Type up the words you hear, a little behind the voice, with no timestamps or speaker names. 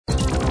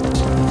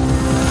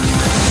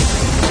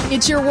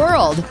It's your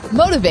world.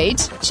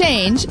 Motivate,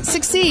 change,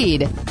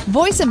 succeed.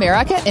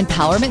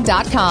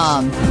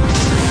 VoiceAmericaEmpowerment.com.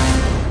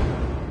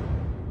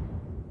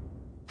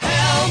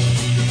 Help!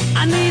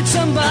 I need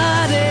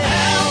somebody.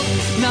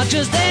 Help! Not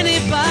just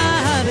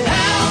anybody.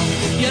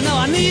 Help! You know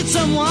I need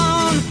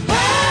someone.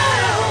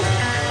 Help!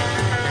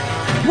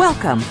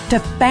 Welcome to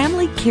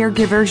Family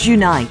Caregivers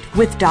Unite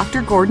with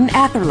Dr. Gordon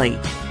Atherley.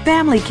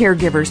 Family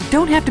caregivers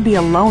don't have to be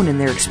alone in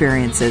their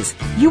experiences.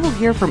 You will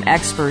hear from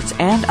experts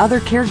and other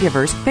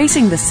caregivers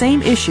facing the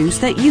same issues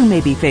that you may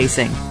be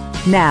facing.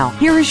 Now,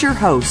 here is your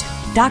host,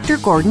 Dr.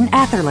 Gordon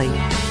Atherley.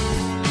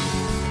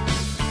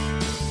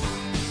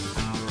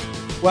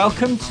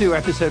 Welcome to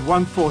episode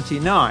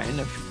 149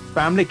 of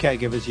Family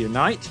Caregivers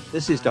Unite.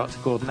 This is Dr.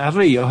 Gordon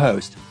Atherley, your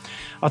host.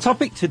 Our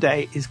topic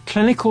today is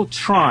clinical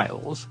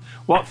trials,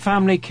 what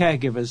family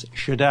caregivers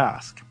should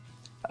ask.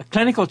 A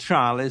clinical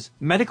trial is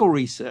medical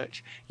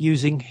research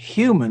using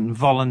human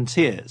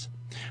volunteers.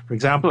 For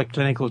example, a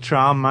clinical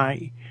trial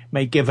may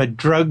give a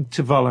drug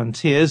to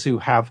volunteers who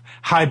have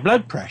high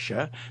blood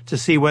pressure to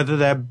see whether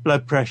their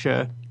blood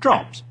pressure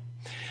drops.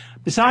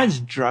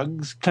 Besides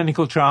drugs,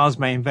 clinical trials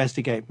may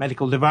investigate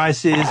medical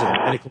devices or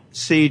medical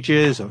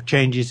procedures or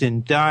changes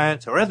in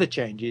diet or other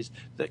changes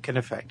that can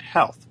affect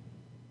health.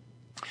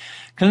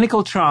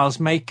 Clinical trials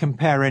may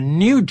compare a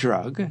new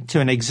drug to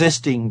an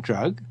existing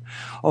drug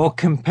or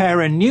compare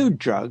a new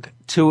drug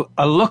to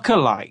a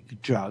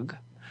lookalike drug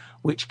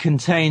which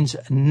contains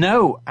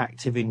no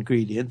active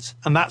ingredients,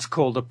 and that's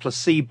called a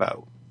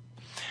placebo.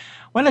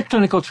 When a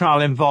clinical trial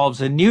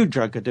involves a new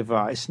drug or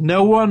device,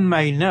 no one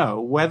may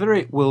know whether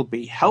it will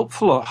be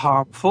helpful or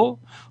harmful,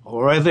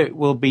 or whether it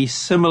will be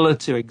similar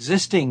to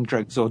existing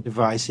drugs or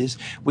devices,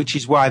 which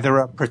is why there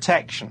are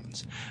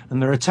protections.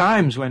 And there are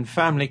times when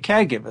family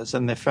caregivers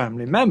and their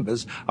family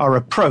members are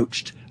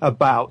approached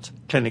about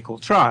clinical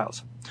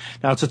trials.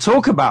 Now, to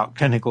talk about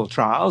clinical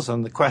trials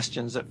and the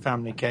questions that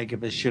family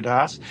caregivers should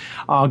ask,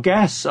 our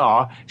guests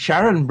are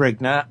Sharon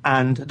Brigner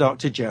and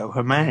Dr. Joe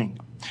Hermang.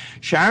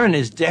 Sharon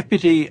is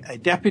Deputy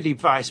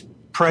Vice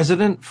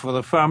President for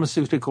the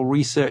Pharmaceutical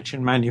Research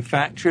and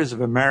Manufacturers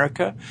of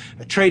America,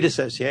 a trade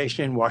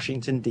association in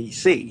Washington,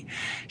 D.C.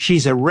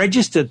 She's a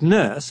registered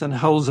nurse and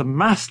holds a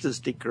master's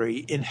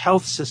degree in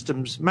health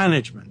systems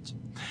management.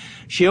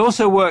 She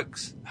also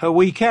works her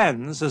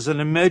weekends as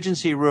an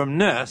emergency room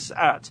nurse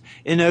at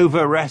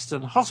Inova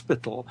Reston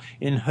Hospital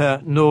in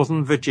her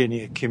Northern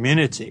Virginia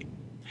community.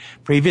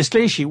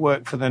 Previously, she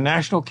worked for the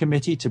National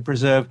Committee to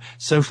Preserve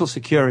Social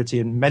Security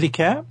and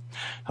Medicare.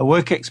 Her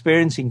work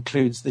experience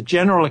includes the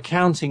General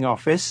Accounting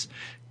Office,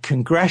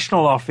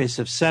 Congressional Office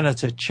of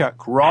Senator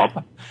Chuck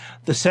Robb,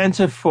 the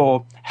Center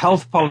for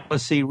Health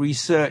Policy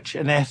Research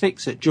and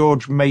Ethics at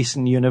George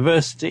Mason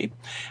University,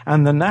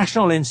 and the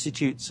National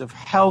Institutes of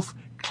Health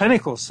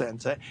Clinical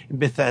Center in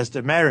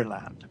Bethesda,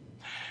 Maryland.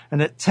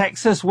 And at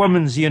Texas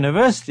Women's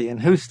University in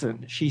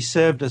Houston, she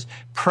served as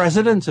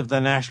president of the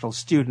National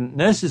Student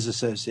Nurses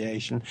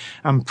Association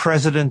and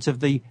president of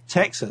the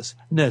Texas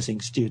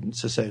Nursing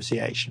Students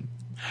Association.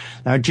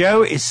 Now,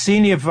 Joe is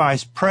Senior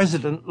Vice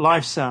President,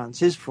 Life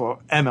Sciences for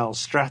ML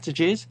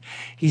Strategies.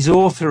 He's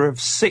author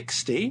of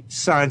 60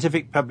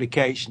 scientific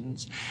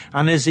publications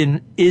and is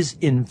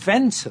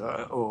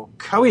inventor or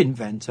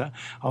co-inventor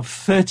of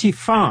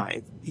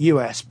 35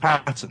 U.S.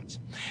 patents.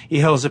 He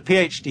holds a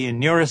PhD in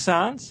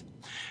neuroscience.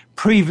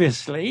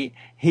 Previously,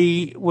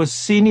 he was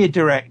Senior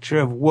Director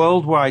of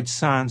Worldwide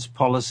Science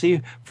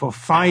Policy for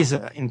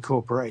Pfizer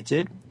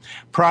Incorporated.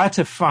 Prior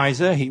to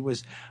Pfizer, he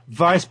was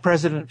Vice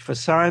President for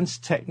Science,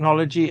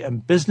 Technology,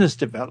 and Business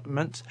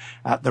Development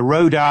at the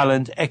Rhode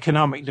Island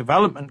Economic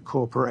Development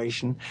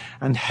Corporation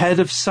and Head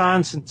of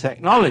Science and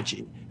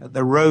Technology at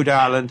the Rhode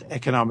Island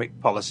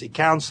Economic Policy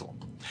Council.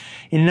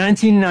 In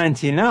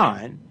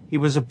 1999, he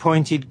was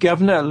appointed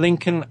Governor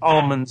Lincoln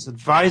Ullman's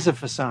Advisor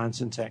for Science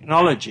and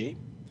Technology.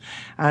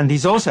 And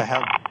he's also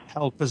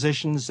held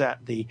positions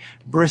at the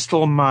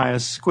Bristol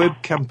Myers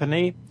Squibb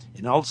Company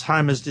in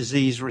Alzheimer's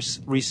disease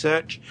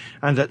research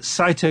and at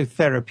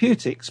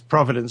Cytotherapeutics,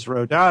 Providence,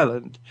 Rhode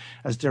Island,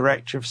 as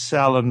Director of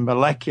Cell and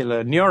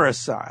Molecular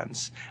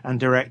Neuroscience and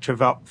Director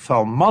of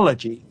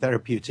Ophthalmology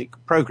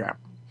Therapeutic Program.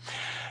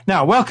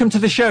 Now, welcome to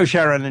the show,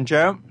 Sharon and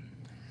Joe.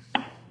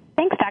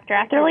 Thanks, Dr.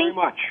 Atherley. Thank you very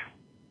much.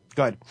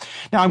 Good.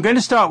 Now, I'm going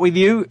to start with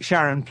you,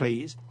 Sharon,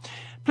 please.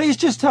 Please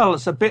just tell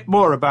us a bit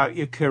more about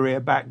your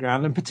career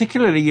background and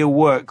particularly your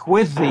work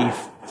with the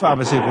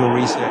pharmaceutical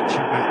research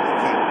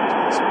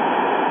manufacturers.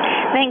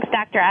 Thanks,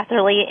 Dr.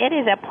 Atherley. It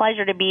is a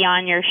pleasure to be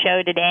on your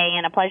show today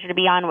and a pleasure to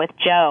be on with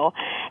Joe.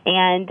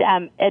 And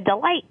a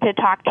delight to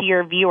talk to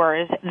your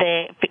viewers,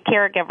 the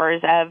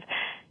caregivers of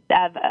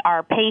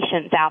our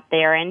patients out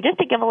there. And just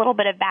to give a little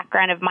bit of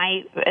background of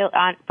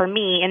for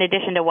me, in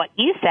addition to what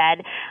you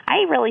said,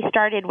 I really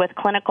started with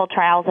clinical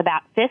trials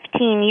about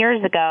 15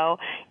 years ago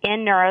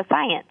in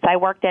neuroscience. I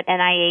worked at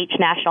NIH,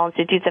 National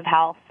Institutes of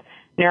Health,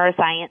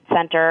 Neuroscience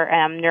Center,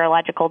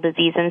 Neurological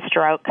Disease and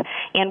Stroke,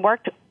 and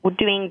worked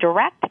doing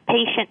direct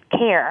patient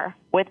care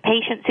with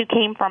patients who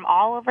came from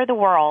all over the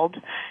world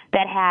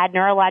that had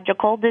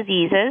neurological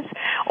diseases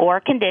or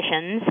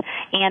conditions,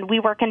 and we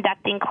were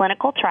conducting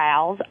clinical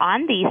trials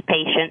on these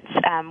patients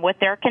with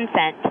their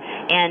consent,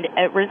 and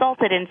it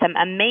resulted in some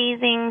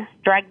amazing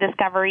drug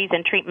discoveries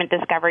and treatment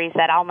discoveries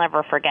that I'll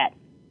never forget.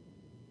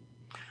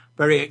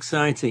 Very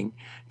exciting.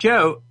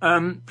 Joe,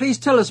 please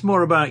tell us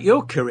more about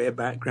your career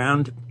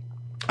background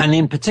and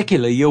in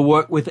particular your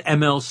work with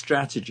ML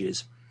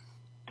strategies.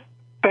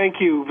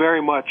 Thank you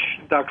very much,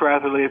 Dr.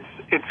 Atherley.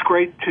 It's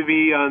great to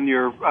be on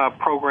your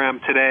program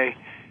today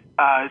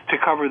to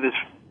cover this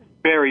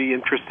very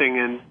interesting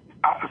and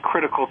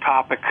critical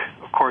topic,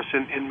 of course,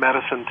 in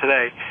medicine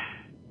today.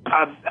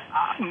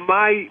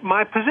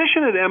 My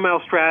position at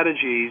ML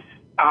Strategies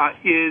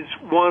is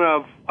one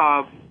of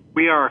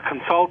we are a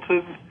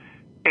consultative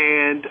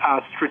and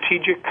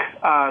strategic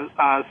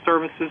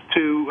services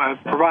to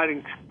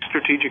providing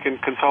strategic and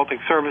consulting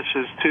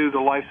services to the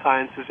life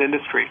sciences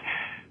industry.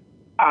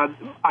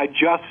 I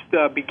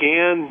just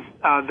began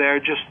there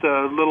just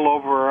a little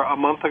over a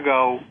month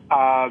ago,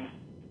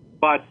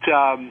 but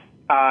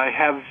I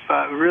have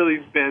really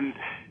been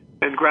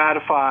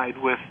gratified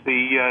with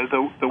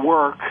the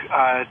work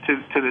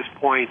to this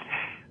point,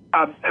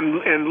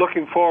 and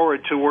looking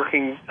forward to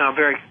working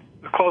very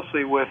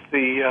closely with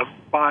the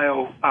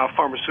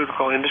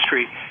biopharmaceutical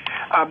industry.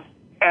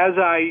 As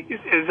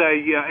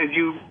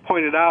you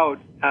pointed out,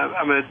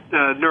 I'm a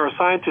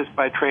neuroscientist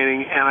by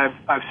training, and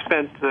I've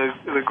spent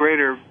the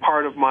greater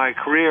part of my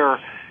career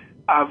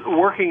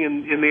working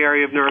in the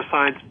area of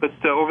neuroscience. But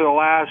over the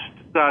last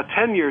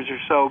 10 years or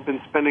so, I've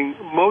been spending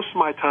most of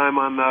my time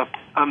on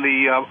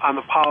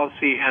the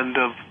policy end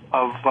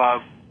of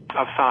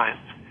science,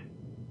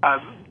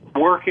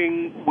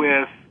 working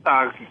with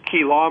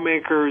key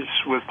lawmakers,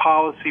 with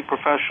policy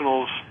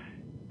professionals,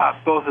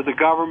 both at the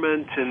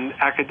government and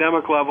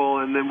academic level,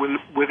 and then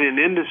within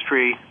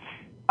industry,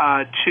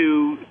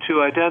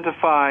 to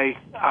identify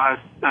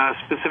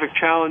specific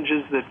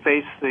challenges that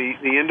face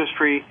the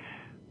industry,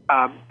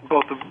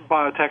 both the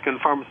biotech and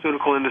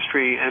pharmaceutical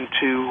industry, and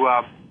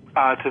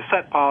to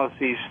set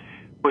policies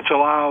which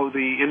allow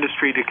the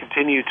industry to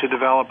continue to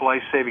develop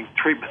life-saving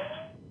treatments.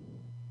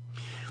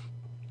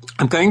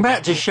 I'm going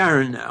back to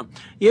Sharon now.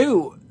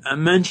 You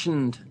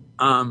mentioned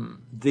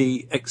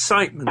the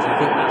excitement, I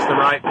think that's the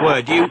right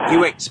word,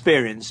 you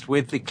experienced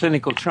with the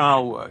clinical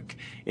trial work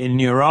in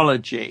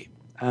neurology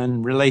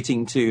and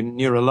relating to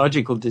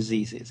neurological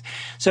diseases.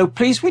 So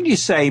please, would you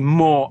say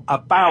more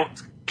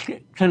about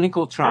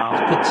clinical trials,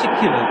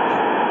 particularly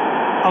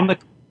on the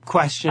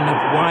question of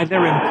why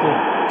they're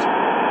important?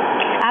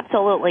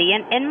 Absolutely.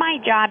 In my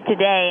job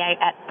today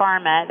at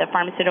PhRMA, the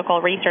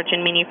Pharmaceutical Research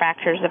and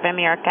Manufacturers of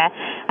America,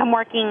 I'm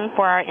working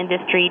for our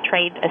industry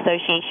trade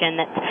association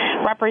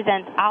that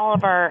represents all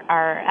of our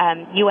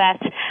U.S.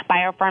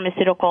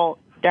 biopharmaceutical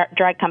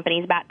drug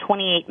companies, about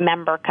 28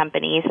 member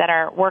companies that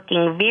are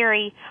working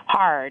very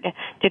hard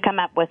to come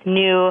up with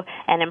new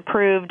and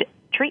improved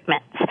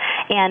treatments.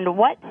 And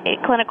what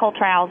clinical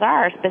trials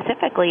are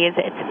specifically is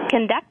it's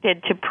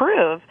conducted to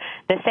prove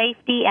the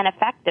safety and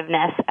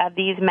effectiveness of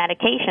these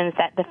medications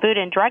that the Food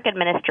and Drug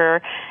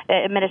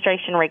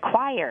Administration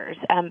requires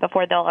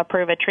before they'll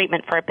approve a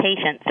treatment for a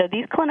patient. So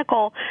these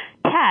clinical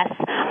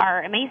tests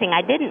are amazing.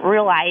 I didn't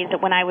realize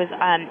that when I was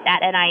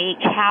at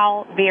NIH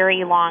how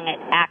very long it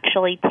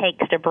actually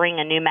takes to bring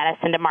a new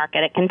medicine to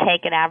market. It can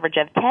take an average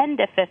of 10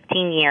 to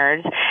 15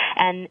 years,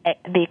 and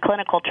the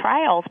clinical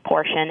trials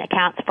portion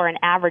accounts for an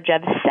average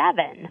of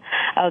 7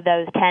 of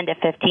those 10 to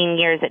 15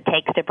 years it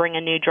takes to bring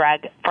a new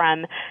drug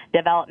from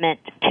development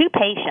to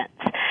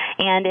patients.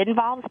 And it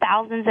involves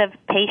thousands of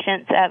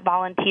patients,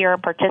 volunteer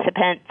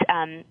participants.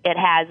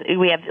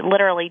 We have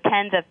literally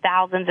tens of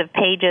thousands of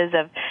pages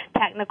of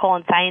technical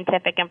and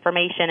scientific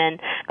information, and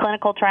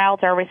clinical trials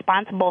are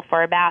responsible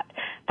for about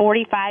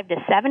 45 to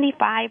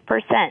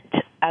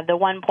 75% of the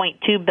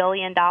 $1.2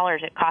 billion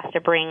it costs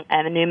to bring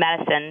a new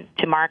medicine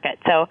to market.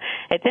 So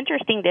it's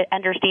interesting to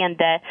understand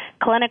the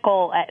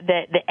clinical,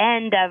 the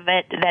end of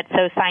it that's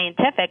so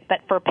scientific, but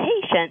for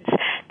patients,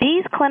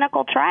 these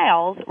clinical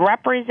trials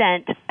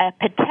represent a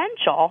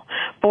potential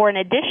for an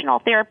additional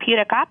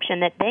therapeutic option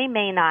that they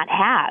may not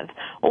have,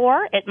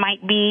 or it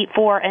might be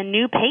for a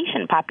new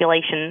patient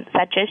population,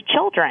 such as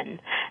children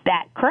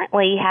that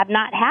currently have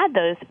not had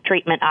those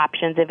treatment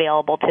options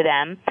available to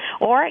them,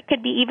 or it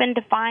could be even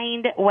to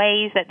find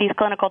ways that these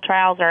clinical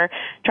trials are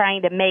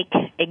trying to make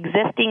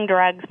existing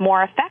drugs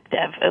more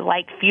effective,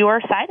 like fewer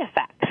side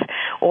effects,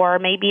 or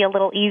maybe a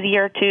little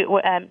easier to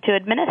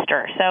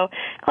administer. So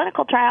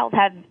clinical trials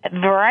have a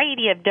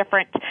variety of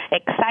different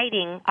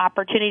exciting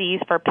opportunities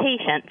for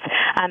patients.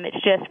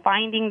 It's just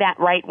finding that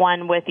right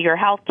one with your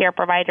healthcare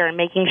provider and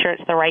making sure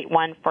it's the right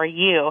one for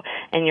you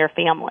and your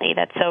family.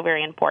 That's so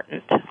very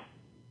important.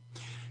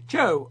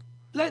 Joe,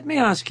 let me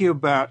ask you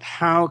about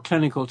how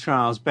clinical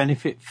trials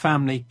benefit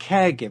family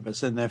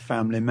caregivers and their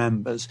family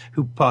members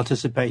who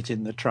participate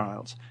in the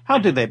trials. How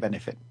do they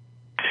benefit?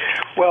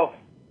 Well,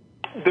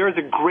 there's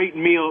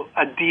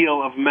a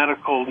deal of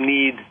medical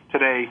need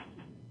today.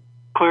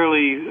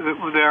 Clearly,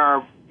 there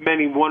are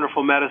many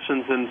wonderful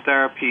medicines and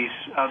therapies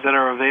that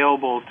are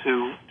available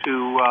to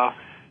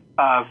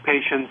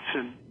patients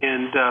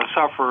and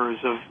sufferers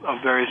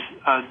of various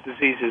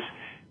diseases.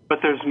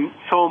 But there's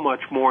so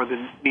much more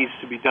that needs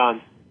to be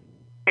done.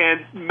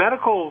 And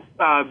medical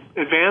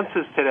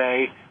advances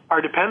today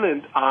are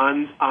dependent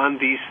on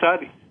these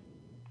studies.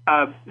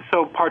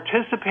 So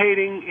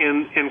participating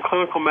in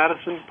clinical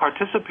medicine,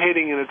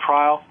 participating in a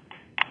trial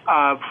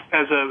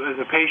as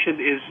a patient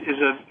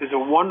is a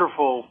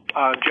wonderful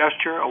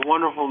gesture, a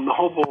wonderful,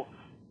 noble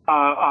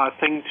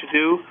thing to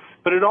do.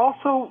 But it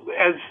also,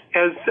 as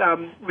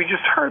we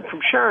just heard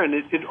from Sharon,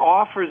 it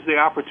offers the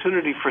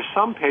opportunity for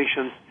some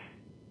patients,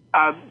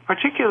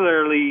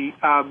 particularly,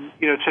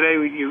 today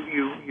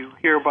you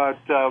hear about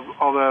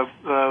all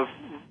the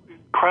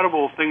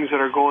incredible things that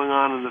are going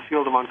on in the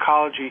field of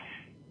oncology.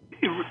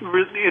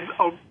 It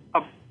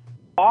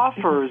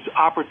offers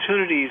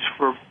opportunities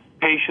for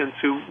patients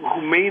who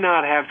may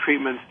not have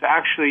treatments to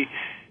actually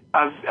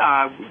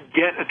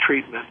get a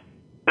treatment.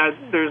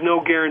 There's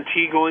no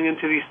guarantee going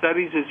into these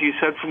studies, as you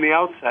said from the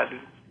outset.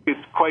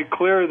 It's quite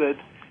clear that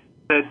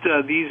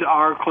these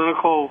are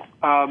clinical.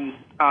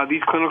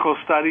 These clinical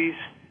studies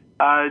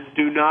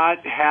do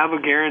not have a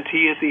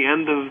guarantee at the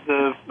end of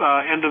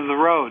the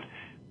road.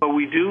 But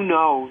we do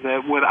know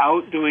that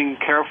without doing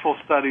careful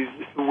studies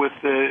with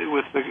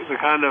the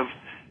kind of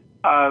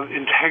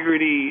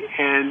integrity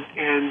and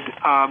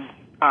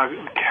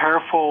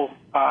careful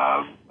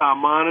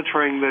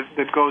monitoring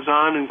that goes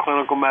on in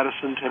clinical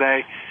medicine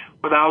today,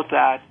 without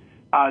that,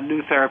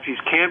 new therapies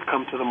can't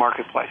come to the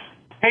marketplace.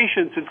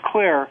 Patients, it's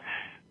clear,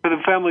 for the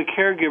family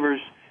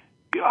caregivers,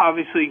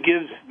 obviously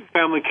gives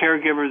family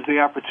caregivers the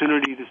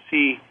opportunity to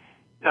see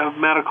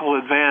medical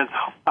advance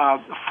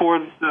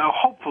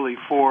hopefully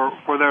for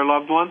their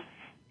loved one,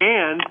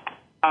 and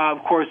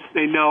of course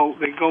they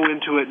go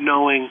into it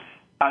knowing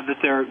that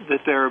they're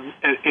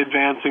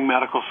advancing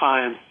medical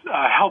science,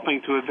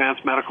 helping to advance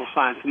medical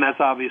science, and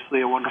that's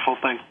obviously a wonderful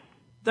thing.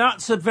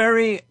 That's a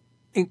very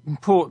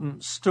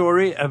important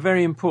story, a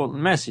very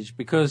important message,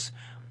 because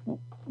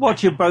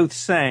what you're both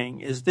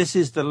saying is this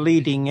is the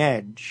leading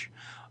edge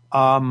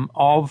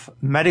of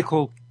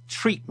medical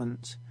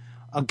treatment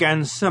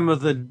against some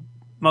of the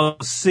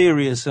most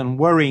serious and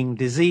worrying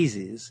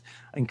diseases,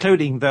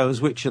 including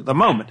those which at the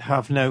moment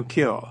have no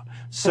cure.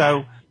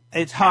 So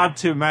it's hard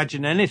to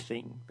imagine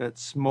anything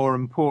that's more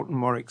important,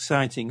 more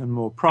exciting, and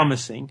more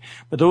promising.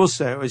 But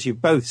also, as you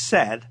both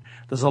said,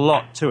 there's a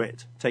lot to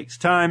it. It takes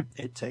time,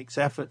 it takes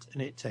effort,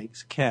 and it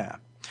takes care.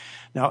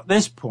 Now, at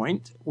this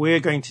point, we're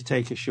going to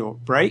take a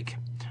short break.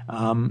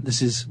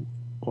 This is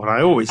what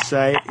I always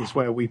say is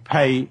where we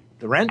pay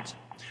the rent.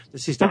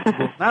 This is Dr.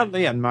 Gordon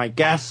Atherley, and my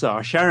guests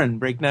are Sharon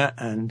Brigner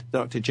and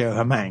Dr. Joe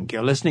Hamank.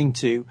 You're listening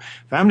to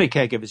Family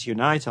Caregivers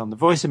Unite on the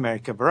Voice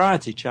America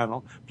Variety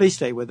Channel. Please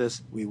stay with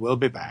us. We will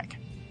be back.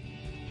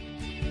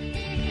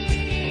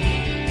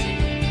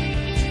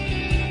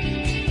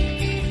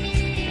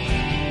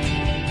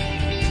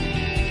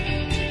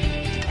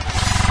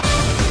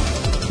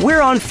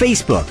 We're on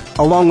Facebook,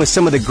 along with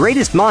some of the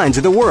greatest minds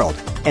of the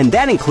world, and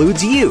that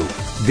includes you.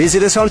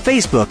 Visit us on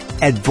Facebook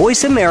at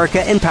Voice America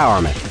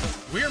Empowerment.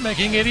 We're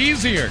making it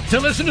easier to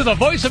listen to the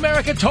Voice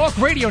America Talk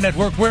Radio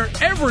Network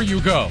wherever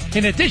you go.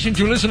 In addition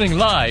to listening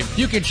live,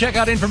 you can check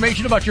out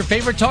information about your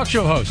favorite talk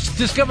show hosts,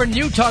 discover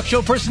new talk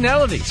show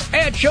personalities,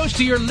 add shows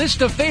to your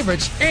list of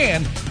favorites,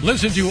 and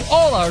listen to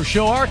all our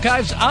show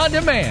archives on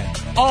demand.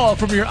 All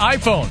from your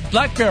iPhone,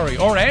 BlackBerry,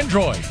 or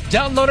Android.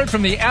 Download it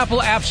from the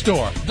Apple App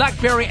Store,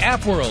 BlackBerry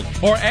App World,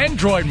 or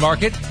Android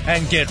Market,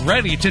 and get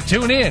ready to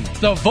tune in.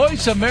 The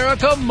Voice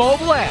America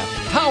mobile app,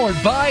 powered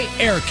by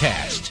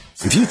Aircast.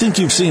 If you think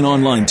you've seen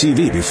online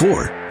TV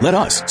before, let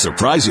us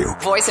surprise you.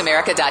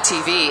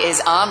 VoiceAmerica.tv is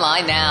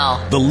online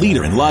now. The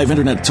leader in live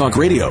Internet talk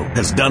radio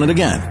has done it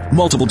again.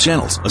 Multiple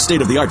channels, a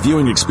state-of-the-art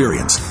viewing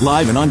experience,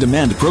 live and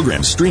on-demand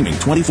programs streaming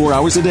 24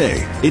 hours a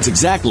day. It's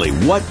exactly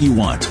what you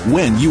want,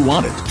 when you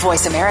want it.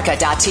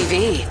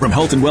 VoiceAmerica.tv. From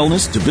health and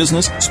wellness to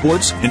business,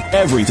 sports, and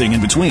everything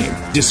in between.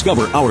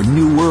 Discover our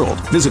new world.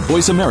 Visit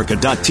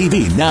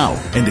VoiceAmerica.tv now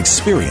and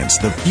experience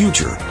the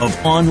future of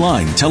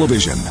online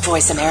television.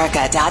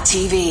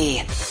 VoiceAmerica.tv.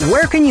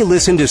 Where can you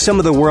listen to some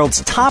of the world's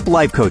top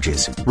life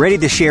coaches, ready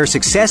to share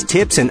success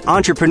tips and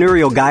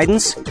entrepreneurial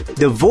guidance?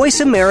 The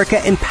Voice America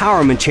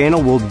Empowerment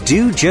Channel will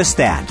do just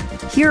that.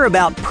 Hear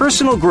about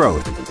personal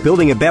growth,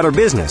 building a better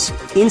business,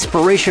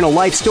 inspirational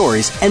life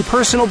stories, and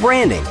personal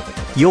branding.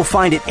 You'll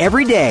find it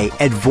every day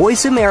at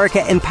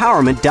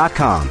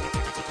VoiceAmericaEmpowerment.com.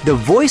 The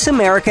Voice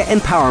America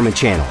Empowerment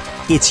Channel.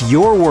 It's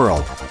your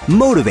world.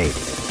 Motivate,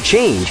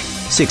 change,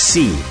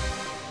 succeed.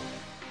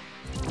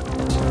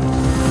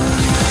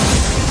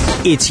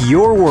 It's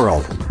your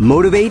world.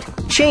 Motivate,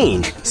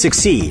 change,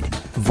 succeed.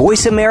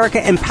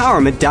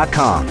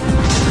 VoiceAmericaEmpowerment.com.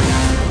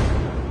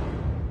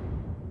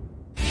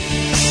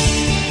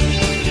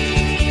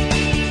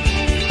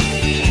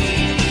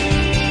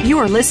 You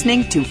are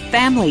listening to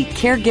Family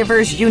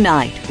Caregivers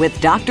Unite with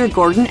Dr.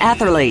 Gordon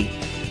Atherley.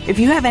 If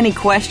you have any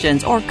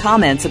questions or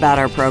comments about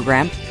our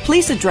program,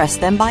 please address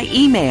them by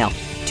email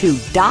to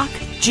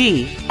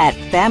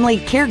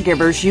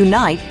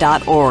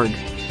docg@familycaregiversunite.org.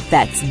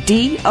 That's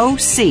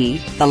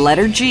DOC, the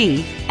letter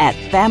G, at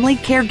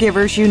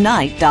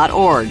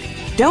FamilyCaregiversUnite.org.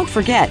 Don't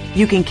forget,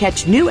 you can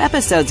catch new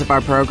episodes of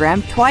our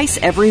program twice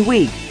every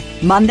week.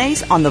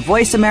 Mondays on the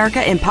Voice America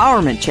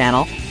Empowerment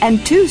Channel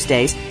and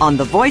Tuesdays on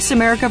the Voice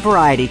America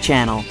Variety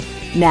Channel.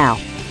 Now,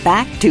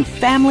 back to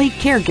Family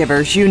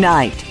Caregivers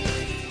Unite.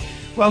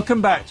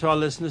 Welcome back to our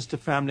listeners to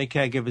Family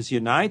Caregivers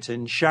Unite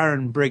and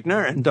Sharon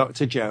Brigner and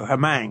Dr. Joe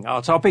Hamang.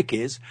 Our topic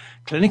is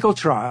clinical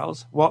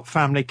trials, what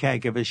family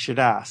caregivers should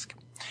ask.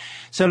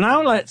 So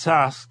now let's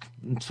ask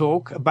and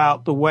talk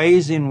about the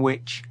ways in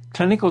which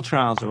clinical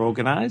trials are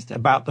organized,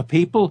 about the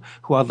people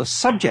who are the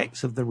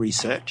subjects of the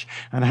research,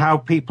 and how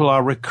people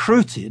are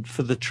recruited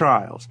for the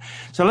trials.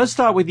 So let's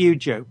start with you,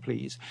 Joe,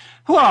 please.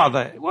 Who are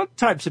they? What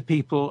types of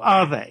people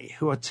are they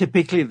who are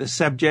typically the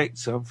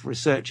subjects of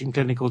research in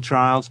clinical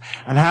trials,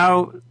 and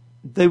how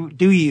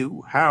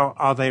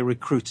are they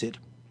recruited?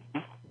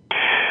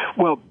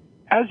 Well,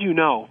 as you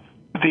know,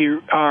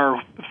 there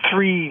are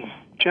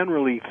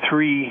generally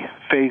three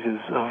phases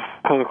of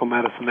clinical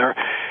medicine.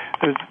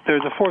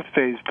 There's a fourth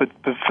phase, but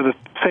for the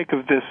sake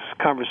of this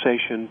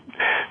conversation,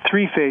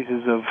 three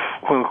phases of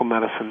clinical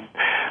medicine.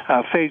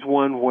 Phase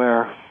one,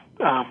 where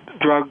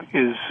drug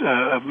is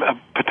a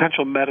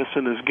potential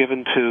medicine is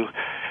given to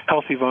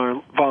healthy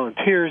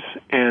volunteers,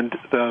 and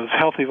those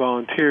healthy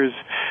volunteers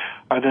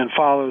are then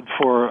followed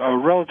for a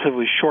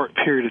relatively short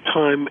period of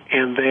time,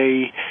 and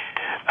they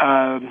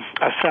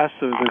assess,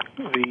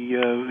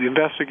 the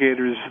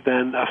investigators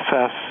then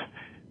assess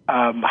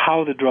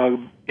how the drug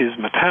is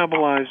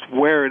metabolized,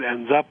 where it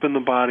ends up in the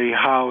body,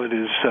 how it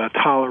is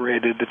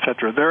tolerated,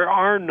 etc. There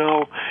are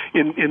no,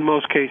 in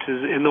those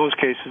cases,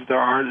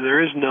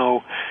 there is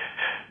no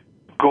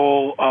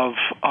goal of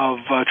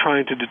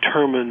trying to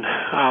determine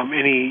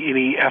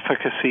any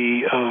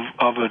efficacy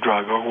of a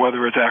drug or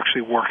whether it's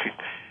actually working.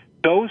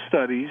 Those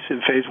studies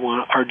in phase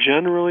one are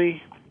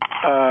generally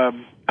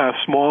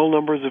small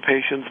numbers of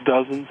patients,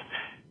 dozens.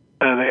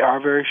 They are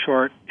very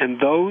short, and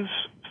those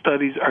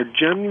studies are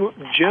generally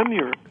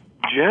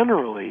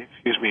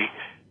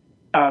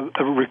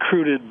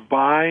recruited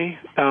by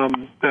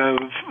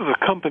the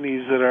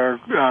companies that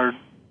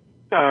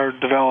are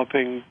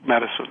developing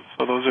medicines.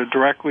 So those are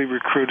directly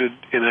recruited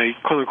in a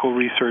clinical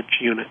research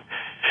unit.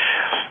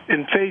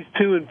 In phase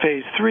two and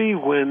phase three,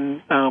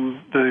 when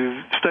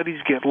the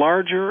studies get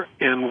larger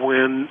and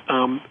when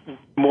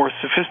more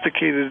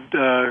sophisticated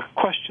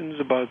questions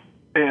about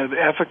the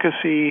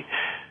efficacy,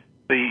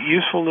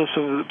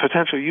 the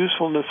potential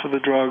usefulness of the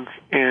drug,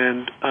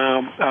 and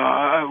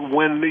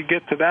when they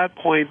get to that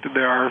point,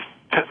 there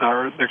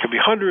could be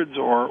hundreds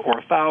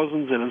or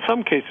thousands, and in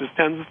some cases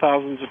tens of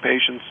thousands of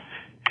patients,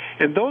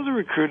 and those are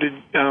recruited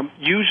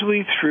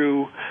usually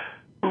through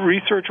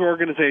research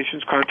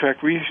organizations,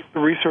 contract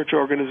research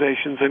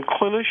organizations, and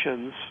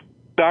clinicians,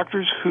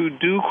 doctors who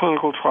do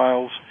clinical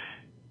trials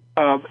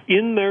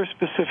in their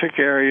specific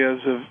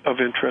areas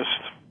of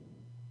interest.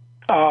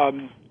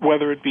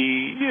 Whether it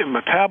be in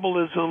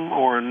metabolism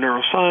or in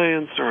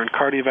neuroscience or in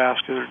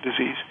cardiovascular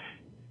disease.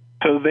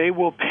 So they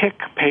will pick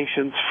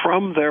patients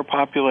from their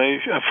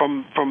population,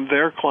 from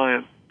their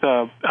client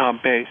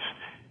base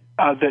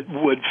that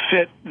would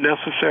fit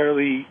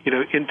necessarily,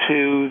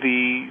 into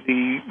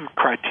the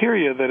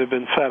criteria that have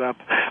been set up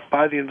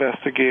by the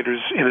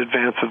investigators in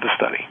advance of the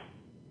study.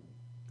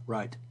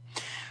 Right.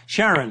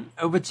 Sharon,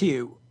 over to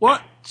you.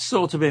 What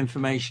sort of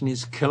information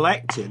is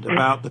collected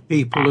about the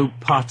people who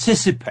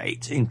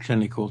participate in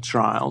clinical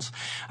trials,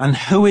 and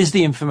who is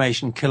the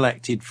information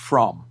collected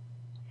from?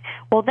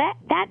 Well, that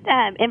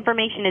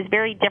information is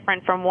very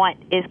different from what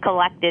is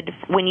collected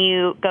when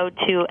you go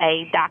to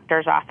a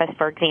doctor's office,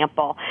 for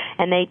example,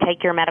 and they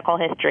take your medical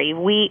history.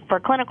 For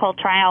clinical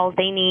trials,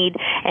 they need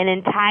an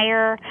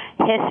entire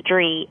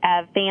history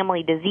of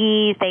family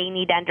disease. They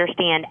need to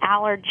understand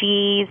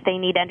allergies. They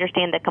need to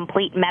understand the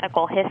complete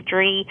medical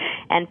history,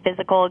 and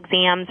physical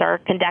exams are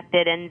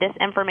conducted, and this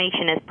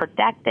information is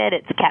protected.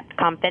 It's kept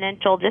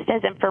confidential, just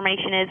as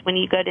information is when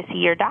you go to see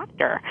your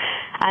doctor.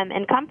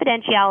 And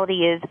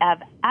confidentiality is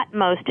of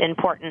utmost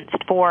importance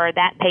for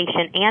that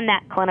patient and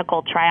that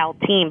clinical trial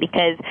team,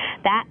 because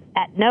that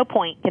at no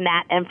point can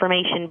that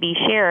information be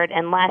shared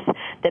unless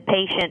the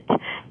patient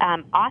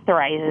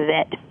authorizes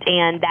it,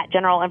 and that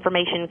general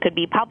information could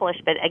be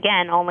published, but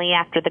again, only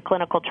after the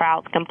clinical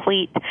trial is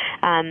complete,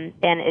 and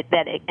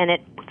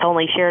it's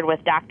only shared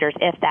with doctors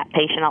if that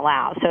patient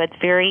allows. So it's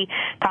very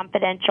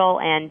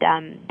confidential and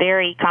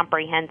very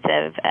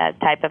comprehensive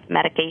type of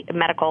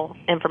medical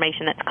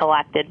information that's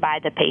collected by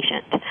the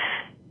patient.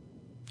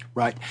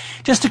 Right.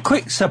 Just a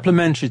quick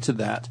supplementary to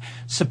that.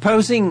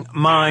 Supposing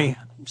my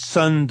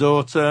son,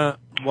 daughter,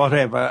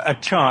 whatever, a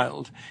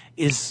child,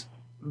 is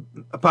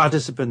a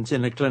participant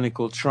in a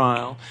clinical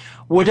trial,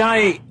 would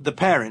the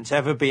parents,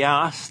 ever be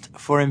asked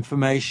for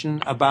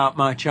information about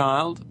my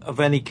child of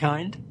any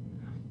kind?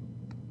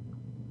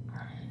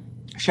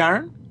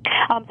 Sharon?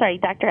 Oh, I'm sorry,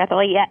 Dr.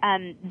 Atherley.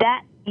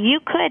 That you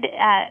could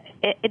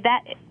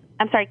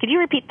I'm sorry, could you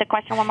repeat the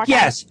question one more time?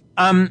 Yes.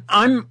 I'm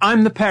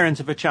the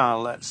parent of a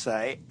child, let's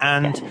say,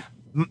 and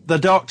the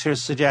doctor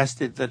has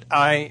suggested that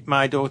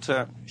my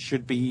daughter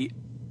should be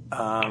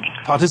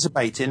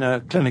participate in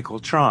a clinical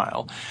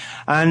trial.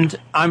 And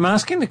I'm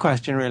asking the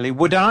question really,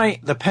 would I,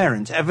 the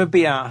parent, ever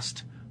be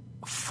asked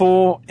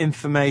for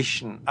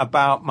information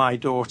about my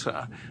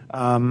daughter,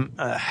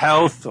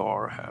 health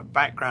or her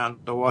background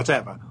or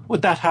whatever?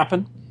 Would that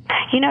happen?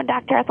 You know,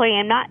 Dr. Atherley,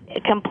 I'm not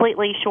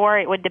completely sure.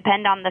 It would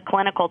depend on the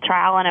clinical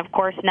trial, and of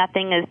course,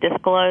 nothing is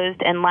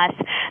disclosed unless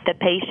the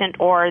patient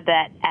or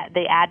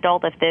the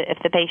adult, if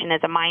the patient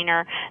is a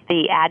minor,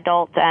 the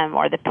adult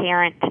or the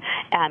parent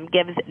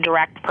gives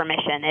direct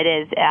permission. It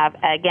is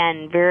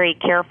again very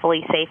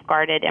carefully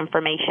safeguarded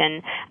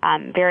information,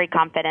 very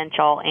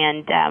confidential,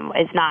 and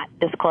is not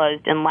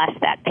disclosed unless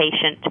that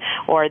patient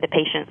or the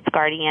patient's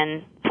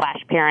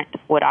guardian/parent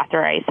would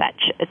authorize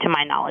such. To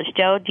my knowledge,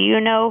 Joe, do you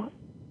know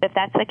if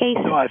that's the case?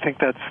 No, I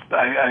think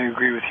I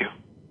agree with you.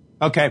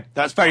 Okay,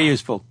 that's very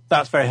useful.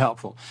 That's very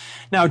helpful.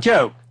 Now,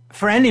 Joe,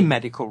 for any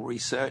medical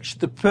research,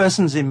 the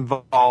persons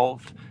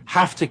involved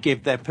have to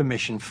give their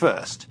permission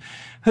first.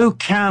 Who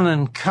can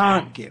and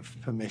can't give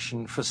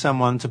permission for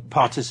someone to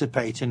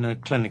participate in a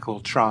clinical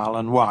trial,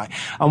 and why?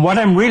 And what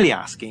I'm really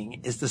asking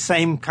is the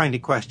same kind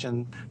of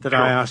question that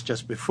I asked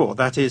just before.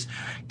 That is,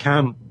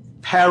 can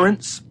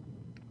parents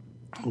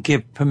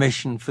give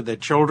permission for their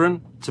children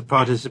to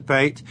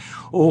participate,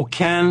 or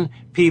can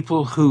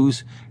people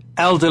whose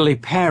elderly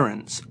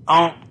parents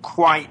aren't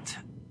quite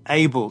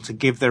able to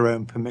give their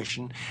own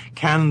permission,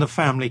 can the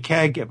family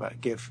caregiver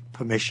give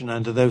permission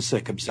under those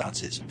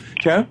circumstances?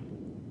 Joe?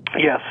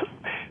 Yes,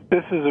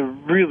 this is a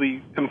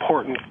really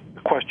important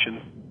question,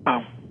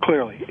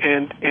 clearly,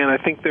 and I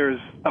think there's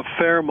a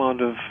fair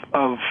amount of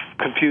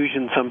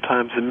confusion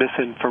sometimes and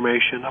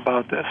misinformation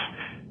about this.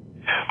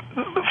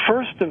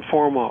 First and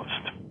foremost,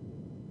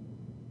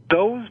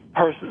 those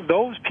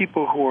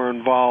people who are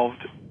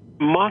involved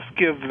must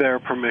give their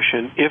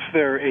permission if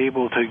they're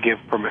able to give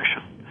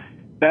permission.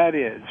 That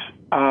is,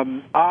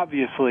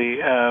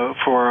 obviously,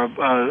 for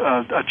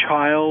a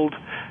child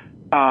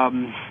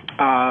who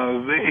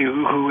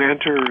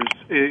enters,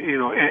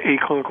 a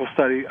clinical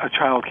study, a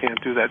child can't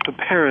do that. The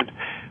parent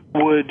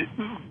would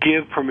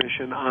give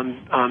permission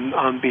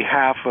on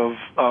behalf of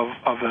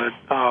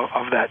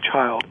that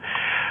child.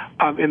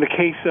 In the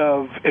case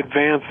of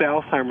advanced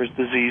Alzheimer's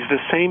disease, the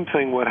same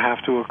thing would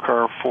have to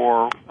occur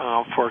for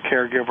a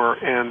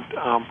caregiver and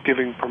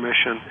giving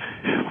permission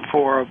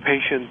for a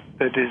patient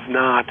that is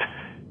not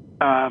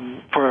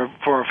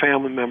for a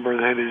family member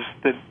that is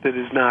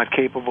not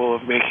capable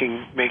of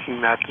making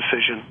that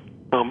decision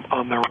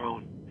on their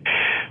own.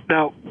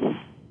 Now,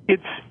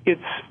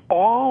 it's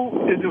all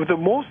the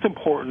most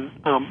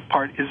important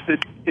part is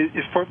that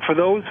is for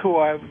those who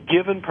have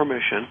given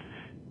permission.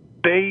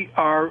 They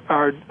are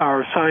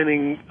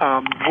signing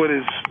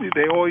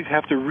they always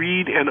have to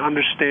read and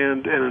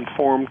understand an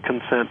informed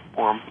consent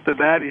form. So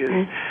that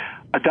is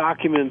a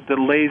document that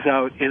lays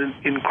out in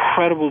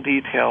incredible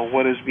detail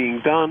what is being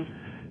done,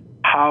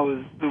 how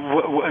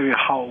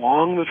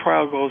long the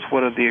trial goes,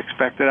 what are the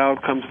expected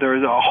outcomes. There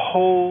is a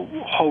whole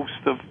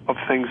host of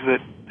things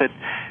that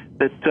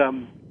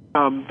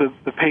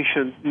the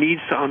patient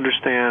needs to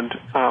understand,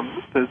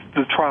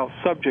 the trial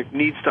subject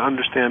needs to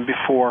understand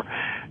before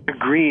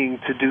agreeing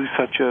to do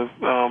such a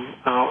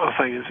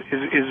thing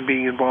is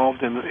being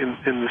involved in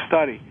the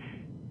study.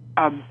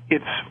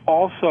 It's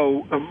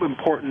also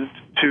important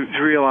to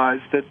realize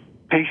that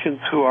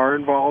patients who are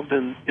involved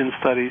in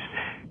studies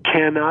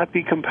cannot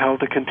be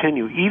compelled to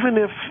continue, even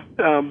if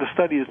the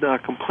study is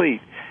not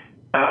complete.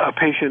 A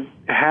patient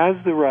has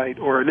the right,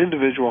 or an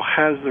individual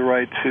has the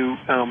right to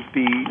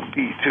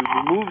to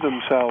remove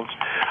themselves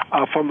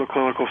from the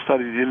clinical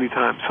study at any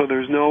time. So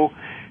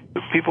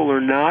people are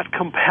not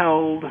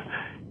compelled.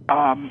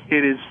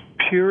 It is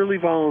purely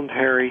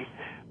voluntary,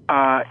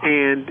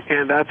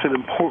 and that's a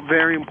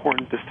very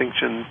important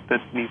distinction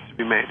that needs to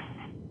be made.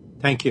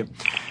 Thank you.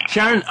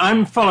 Sharon,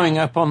 I'm following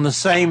up on the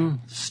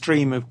same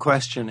stream of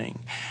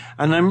questioning,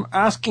 and I'm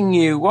asking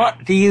you,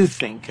 what do you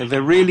think are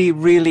the really,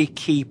 really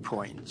key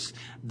points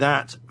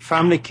that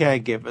family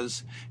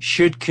caregivers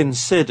should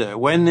consider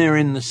when they're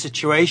in the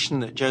situation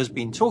that Joe's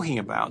been talking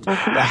about?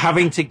 They're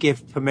having to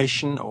give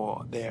permission,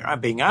 or they're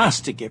being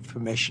asked to give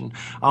permission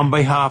on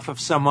behalf of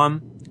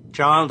someone,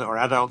 child or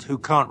adult, who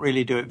can't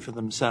really do it for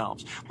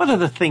themselves. What are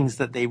the things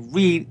that the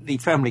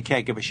family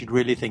caregiver should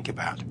really think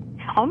about?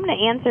 I'm going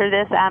to answer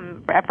this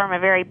from a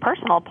very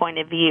personal point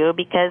of view,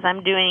 because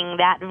I'm doing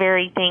that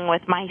very thing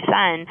with my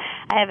son.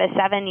 I have a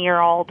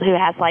 7-year-old who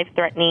has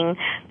life-threatening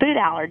food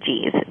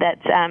allergies.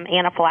 That's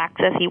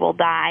anaphylaxis. He will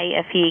die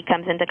if he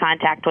comes into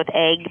contact with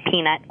egg,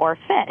 peanut, or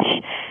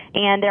fish.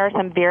 And there are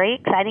some very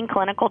exciting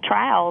clinical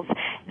trials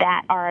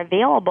that are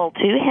available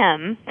to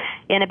him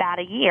in about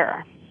a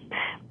year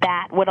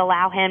that would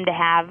allow him to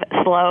have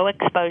slow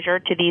exposure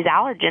to these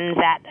allergens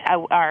that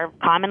are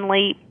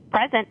commonly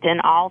present in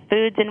all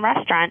foods and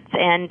restaurants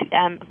and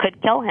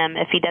could kill him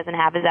if he doesn't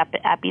have his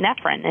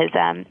epinephrine, his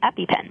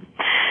EpiPen.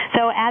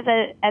 So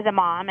as a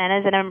mom and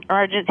as an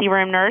emergency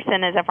room nurse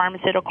and as a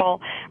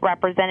pharmaceutical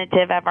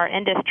representative of our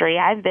industry,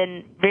 I've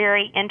been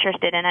very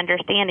interested in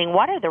understanding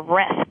what are the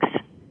risks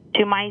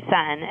to my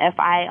son if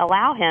I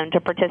allow him to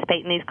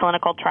participate in these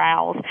clinical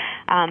trials.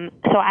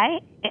 So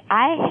I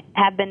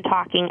have been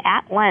talking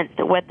at length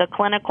with the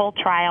clinical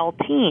trial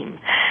team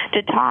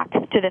to talk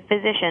to the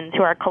physicians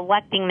who are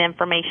collecting the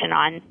information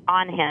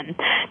on him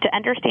to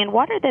understand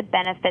what are the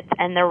benefits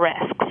and the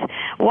risks.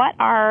 What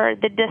are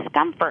the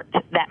discomforts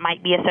that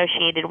might be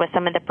associated with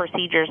some of the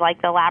procedures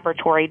like the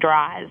laboratory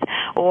draws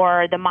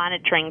or the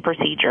monitoring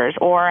procedures,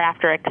 or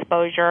after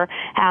exposure,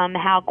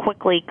 how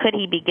quickly could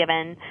he be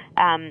given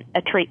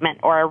a treatment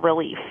or a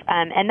relief?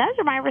 And those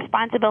are my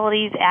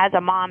responsibilities as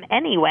a mom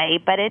anyway,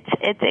 but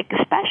it's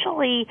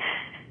especially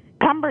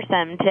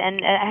cumbersome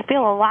and I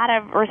feel a lot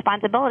of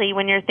responsibility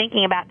when you're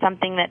thinking about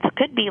something that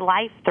could be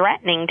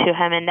life-threatening to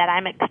him and that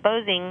I'm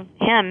exposing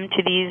him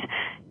to these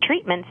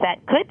treatments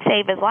that could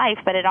save his life,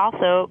 but it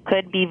also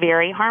could be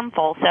very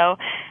harmful. So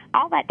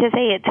all that to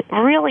say, it's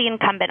really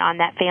incumbent on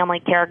that family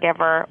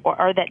caregiver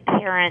or that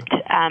parent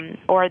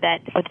or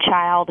that a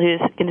child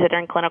who's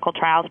considering clinical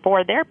trials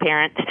for their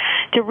parents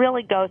to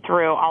really go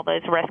through all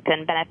those risks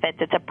and benefits.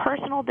 It's a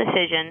personal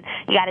decision.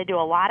 You got to do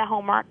a lot of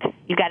homework.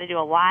 You got to do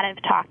a lot of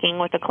talking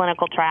with the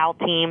clinical trial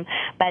team,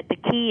 but the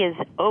key is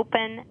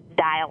open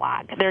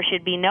dialogue. There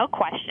should be no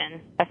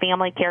question a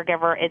family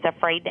caregiver is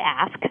afraid to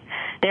ask.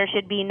 There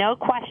should be no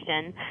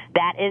question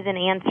that isn't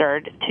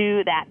answered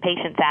to that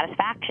patient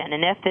satisfaction.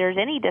 And if there's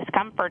any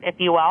discomfort, if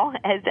you will,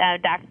 as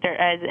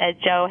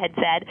Joe had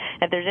said,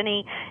 if there's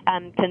any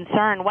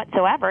concern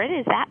whatsoever, it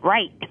is that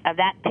right of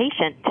that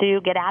patient to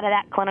get out of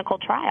that clinical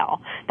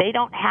trial. They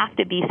don't have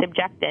to be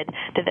subjected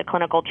to the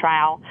clinical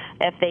trial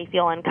if they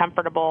feel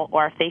uncomfortable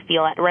or if they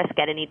feel at risk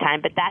at any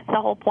time. But that's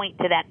the whole point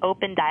to that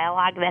open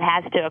dialogue that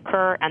has to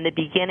occur at the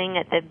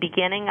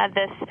beginning of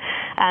this,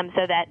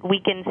 so that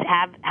we can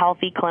have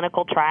healthy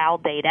clinical trial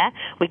data,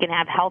 we can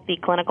have healthy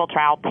clinical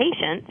trial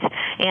patients,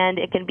 and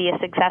it can be a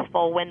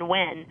successful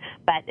win-win.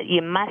 But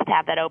you must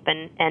have that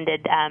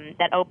open-ended,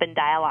 that open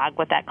dialogue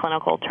with that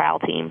clinical trial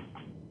team.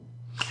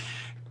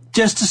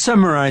 Just to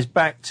summarize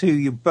back to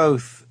you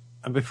both,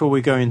 and before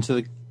we go into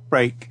the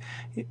break,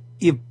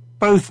 you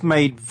both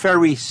made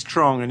very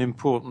strong and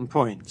important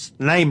points,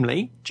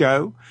 namely,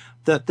 Joe,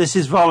 that this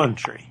is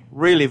voluntary,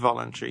 really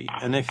voluntary,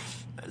 and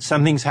if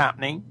something's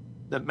happening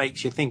that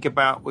makes you think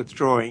about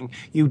withdrawing,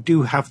 you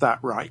do have that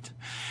right.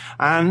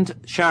 And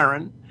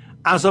Sharon,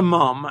 as a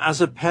mom,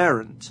 as a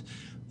parent,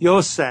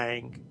 you're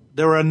saying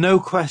there are no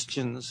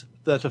questions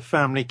that a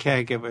family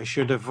caregiver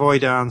should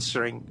avoid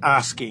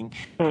asking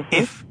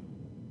if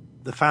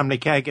the family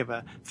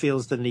caregiver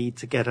feels the need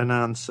to get an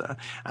answer,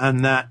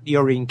 and that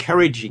you're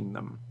encouraging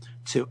them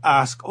to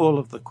ask all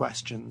of the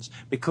questions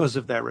because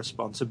of their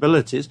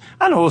responsibilities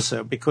and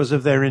also because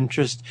of their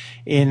interest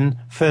in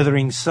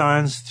furthering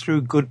science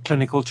through good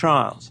clinical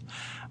trials.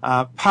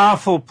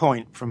 Powerful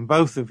point from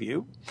both of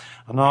you.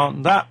 And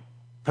on that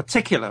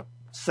particular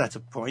set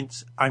of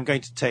points, I'm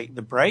going to take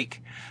the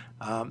break.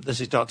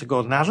 This is Dr.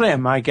 Gordon Atherley,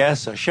 and my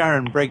guests are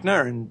Sharon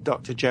Brigner and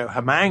Dr. Joe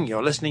Hamang.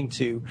 You're listening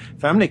to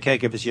Family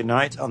Caregivers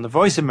Unite on the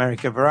Voice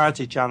America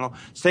Variety Channel.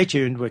 Stay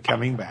tuned. We're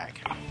coming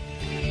back.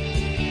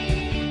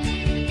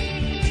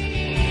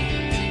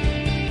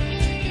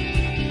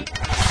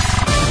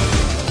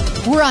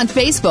 We're on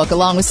Facebook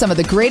along with some of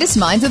the greatest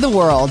minds of the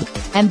world,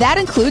 and that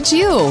includes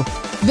you.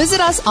 Visit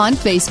us on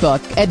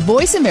Facebook at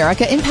Voice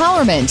America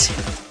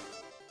Empowerment.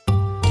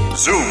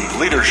 Zoomed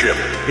Leadership.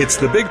 It's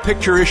the big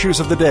picture issues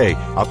of the day,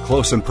 up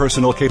close and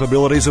personal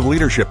capabilities of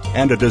leadership,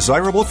 and a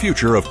desirable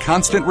future of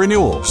constant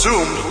renewal.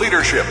 Zoomed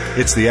Leadership.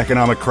 It's the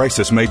economic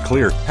crisis made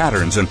clear,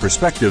 patterns and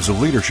perspectives of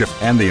leadership,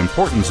 and the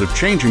importance of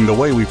changing the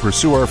way we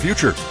pursue our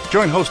future.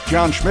 Join host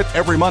John Schmidt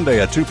every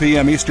Monday at 2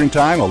 p.m. Eastern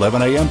Time,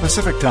 11 a.m.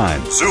 Pacific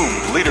Time.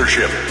 Zoomed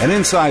Leadership. An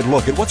inside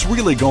look at what's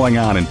really going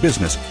on in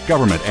business,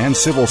 government, and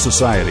civil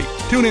society.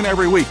 Tune in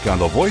every week on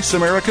the Voice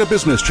America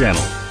Business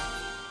Channel.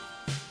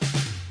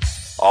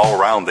 All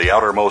around the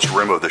outermost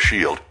rim of the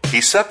shield,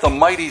 he set the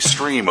mighty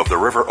stream of the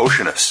river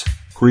Oceanus,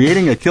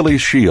 creating Achilles'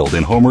 shield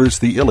in Homer's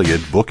The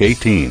Iliad, Book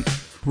 18.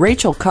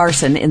 Rachel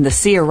Carson in The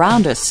Sea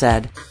Around Us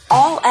said,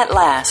 "All at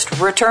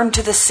last return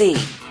to the sea,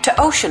 to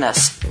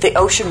Oceanus, the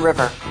ocean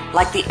river,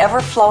 like the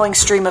ever-flowing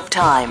stream of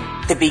time,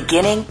 the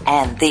beginning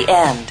and the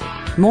end."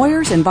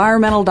 Moyer's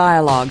Environmental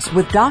Dialogues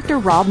with Dr.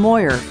 Rob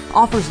Moyer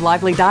offers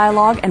lively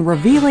dialogue and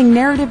revealing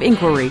narrative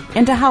inquiry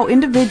into how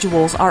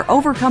individuals are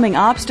overcoming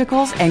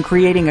obstacles and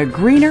creating a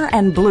greener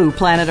and blue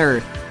planet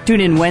Earth.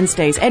 Tune in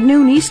Wednesdays at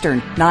noon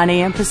Eastern, 9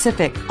 a.m.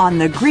 Pacific on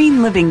the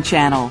Green Living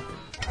Channel.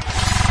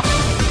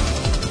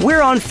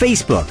 We're on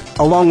Facebook,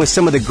 along with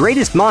some of the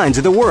greatest minds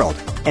of the world,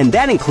 and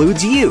that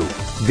includes you.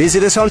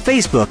 Visit us on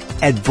Facebook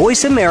at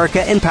Voice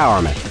America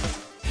Empowerment.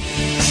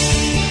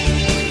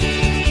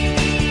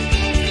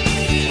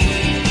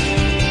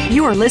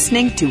 You are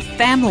listening to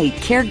Family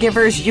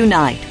Caregivers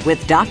Unite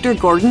with Dr.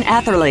 Gordon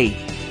Atherley.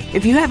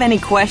 If you have any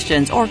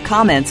questions or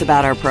comments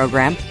about our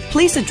program,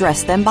 please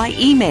address them by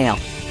email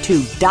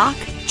to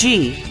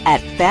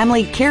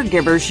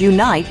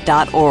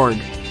docg@familycaregiversunite.org.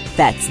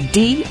 That's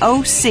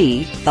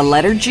DOC, the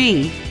letter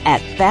G,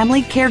 at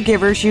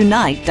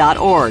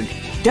familycaregiversunite.org.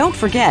 Don't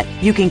forget,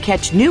 you can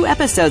catch new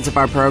episodes of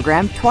our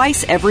program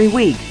twice every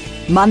week.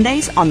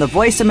 Mondays on the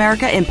Voice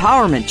America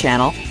Empowerment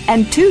Channel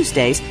and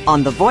Tuesdays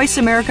on the Voice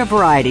America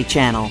Variety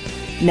Channel.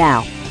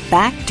 Now,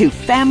 back to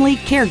Family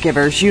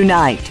Caregivers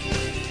Unite.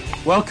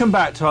 Welcome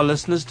back to our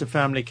listeners to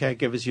Family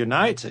Caregivers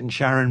Unite and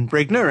Sharon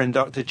Brigner and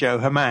Dr. Joe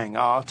Hamang.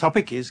 Our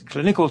topic is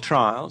clinical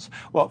trials,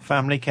 what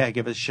family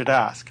caregivers should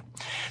ask.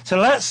 So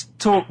let's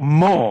talk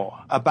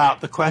more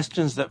about the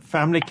questions that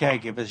family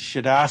caregivers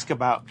should ask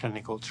about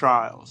clinical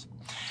trials.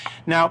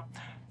 Now,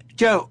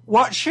 Joe,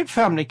 what should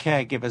family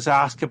caregivers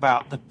ask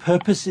about the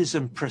purposes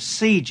and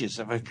procedures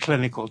of a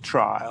clinical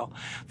trial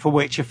for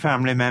which a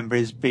family member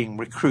is being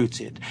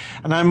recruited?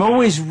 And I'm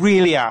always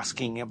really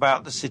asking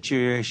about the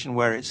situation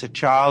where it's a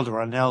child or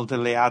an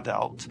elderly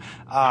adult,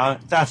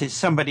 that is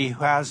somebody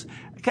who has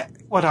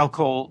what I'll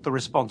call the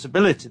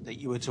responsibility that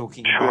you were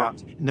talking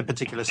about in the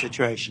particular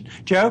situation.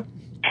 Joe?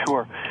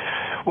 Sure.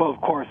 Well,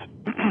 of course,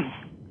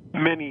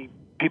 many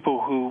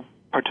people who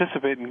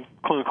participate in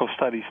clinical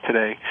studies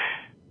today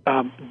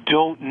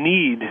don't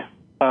need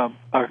a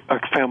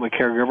family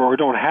caregiver or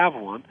don't have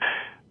one.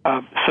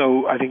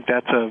 So I think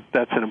that's an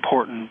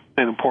important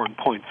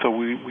point. So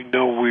we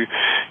know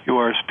you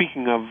are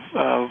speaking of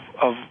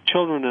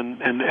children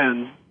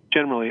and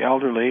generally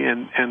elderly,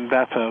 and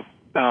that's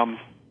an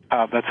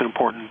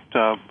important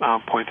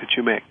point that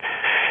you make.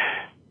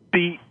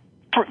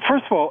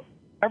 First of all,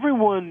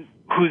 everyone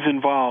who's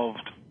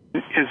involved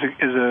as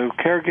a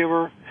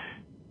caregiver,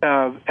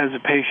 as a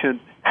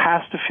patient,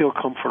 has to feel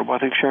comfortable. I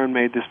think Sharon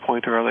made this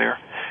point earlier.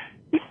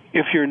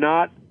 If you're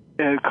not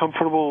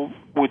comfortable,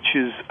 which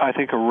is, I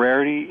think, a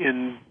rarity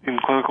in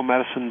clinical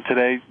medicine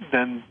today,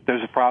 then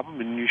there's a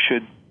problem, and you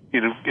should,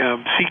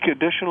 seek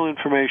additional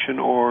information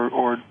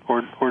or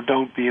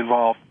don't be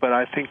involved. But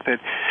I think that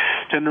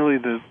generally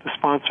the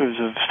sponsors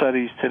of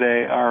studies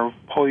today are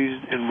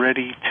poised and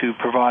ready to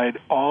provide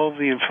all of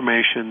the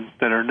information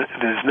that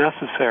is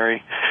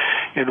necessary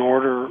in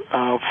order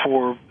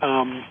for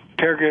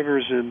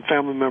caregivers and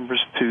family members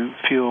to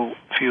feel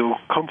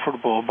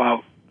comfortable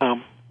about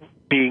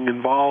being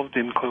involved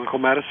in clinical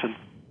medicine.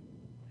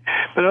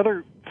 But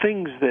other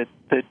things that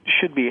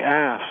should be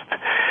asked,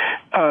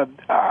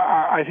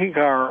 I think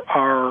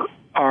are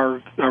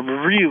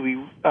really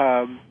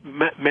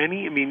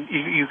many. I mean,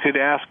 you could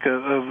ask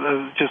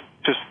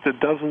just the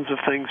dozens of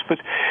things, but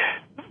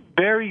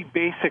very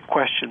basic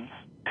questions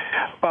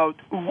about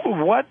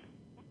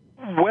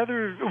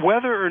whether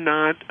or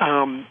not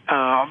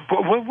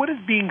what is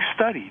being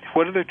studied,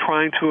 what are they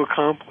trying to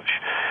accomplish,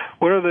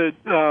 what are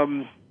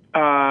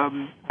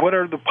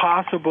the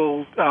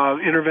possible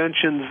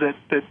interventions that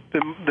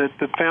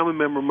the family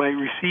member might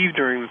receive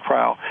during the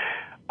trial.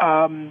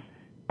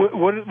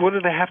 What do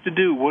they have to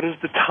do? What is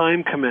the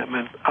time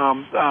commitment?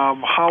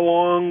 How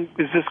long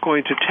is this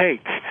going to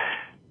take?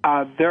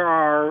 There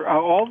are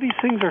all these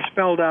things are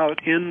spelled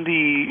out in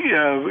the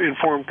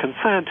informed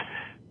consent,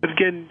 but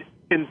again,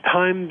 in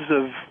times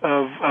of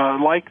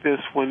like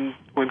this, when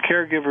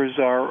caregivers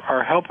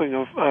are helping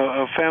a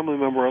family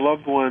member, a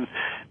loved one,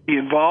 be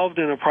involved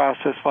in a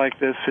process like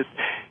this,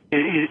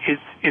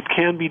 it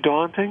can be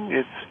daunting.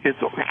 It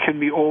can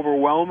be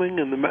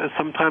overwhelming, and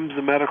sometimes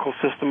the medical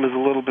system is a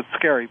little bit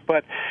scary.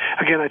 But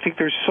again, I think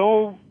there's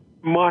so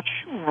much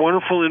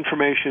wonderful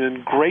information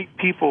and great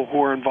people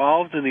who are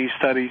involved in these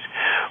studies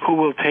who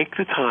will take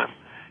the time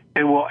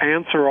and will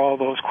answer all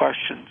those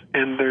questions.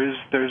 And there's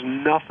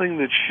nothing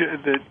that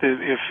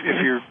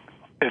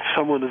if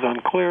someone is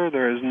unclear,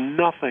 there is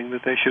nothing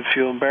that they should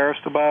feel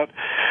embarrassed about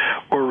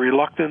or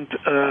reluctant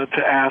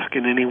to ask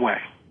in any way.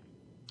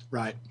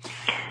 Right.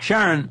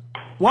 Sharon,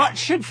 what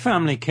should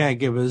family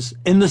caregivers,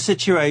 in the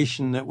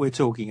situation that we're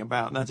talking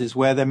about, that is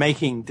where they're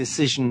making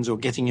decisions or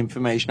getting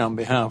information on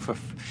behalf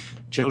of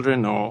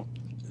children or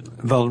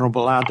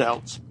vulnerable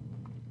adults,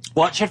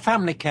 what should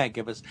family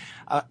caregivers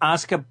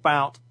ask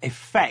about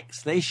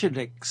effects they should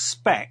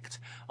expect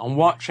and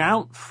watch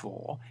out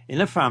for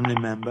in a family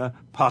member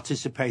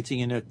participating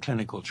in a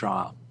clinical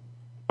trial?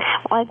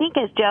 Well, I think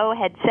as Joe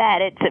had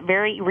said, it's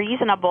very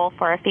reasonable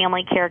for a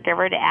family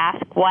caregiver to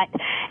ask what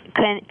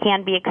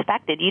can be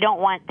expected. You don't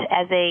want,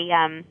 as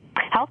a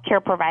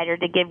healthcare provider,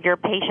 to give your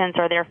patients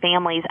or their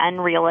families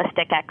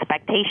unrealistic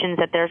expectations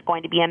that there's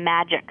going to be a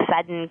magic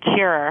sudden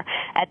cure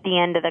at the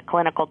end of the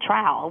clinical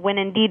trial, when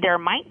indeed there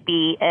might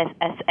be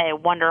a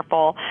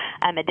wonderful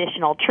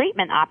additional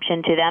treatment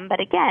option to them,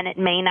 but again, it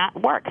may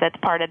not work. That's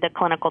part of the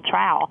clinical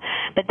trial.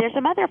 But there's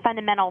some other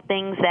fundamental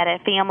things that a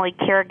family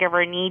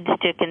caregiver needs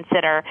to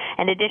consider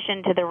in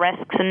addition to the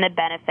risks and the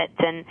benefits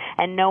and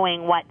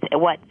knowing what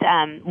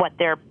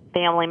their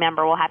family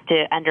member will have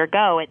to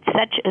undergo. It's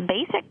such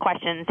basic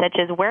questions such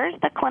as, where's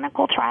the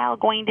clinical trial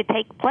going to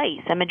take place?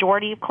 A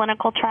majority of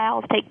clinical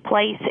trials take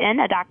place in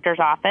a doctor's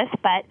office,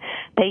 but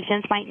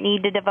Patients might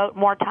need to devote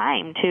more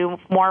time to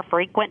more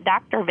frequent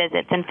doctor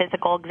visits and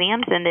physical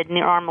exams than they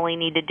normally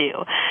need to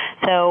do.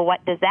 So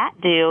what does that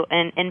do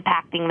in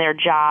impacting their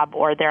job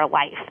or their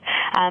life?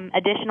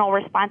 Additional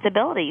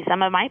responsibilities.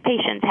 Some of my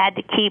patients had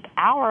to keep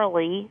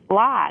hourly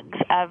logs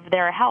of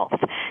their health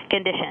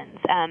conditions,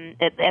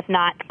 if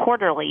not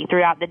quarterly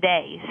throughout the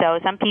day. So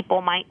some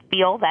people might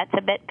feel that's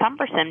a bit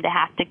cumbersome to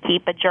have to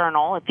keep a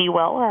journal, if you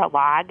will, or a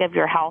log of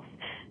your health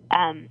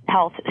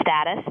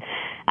status.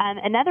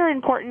 Another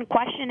important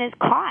question is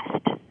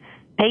cost.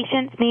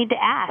 Patients need to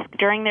ask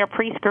during their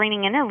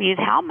pre-screening interviews,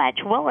 how much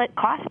will it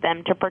cost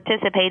them to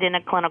participate in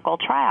a clinical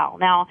trial?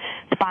 Now,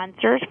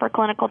 sponsors for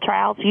clinical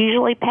trials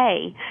usually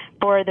pay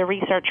for the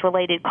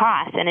research-related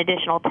costs and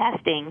additional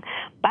testing,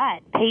 but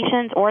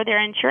patients or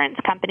their insurance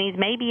companies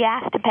may be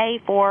asked to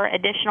pay for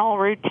additional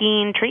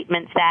routine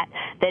treatments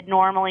that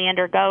normally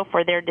undergo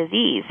for their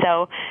disease.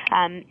 So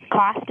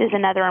cost is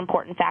another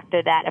important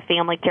factor that a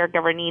family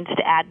caregiver needs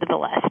to add to the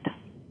list.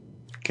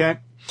 Okay.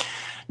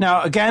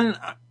 Now, again,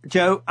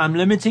 Joe, I'm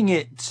limiting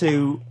it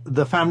to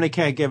the family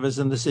caregivers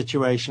in the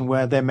situation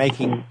where they're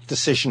making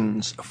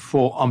decisions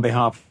on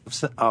behalf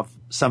of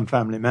some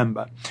family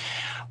member.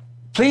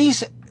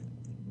 Please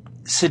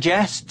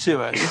suggest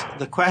to us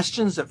the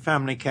questions that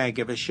family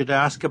caregivers should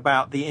ask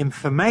about the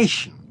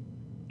information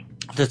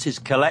that is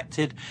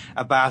collected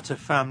about a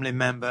family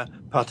member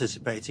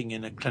participating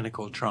in a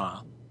clinical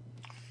trial.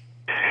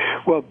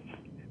 Well,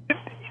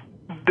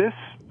 this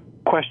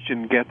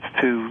question gets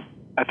to,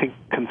 I think,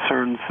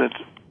 concerns that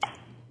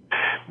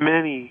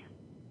many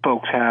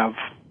folks have,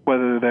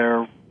 whether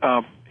they're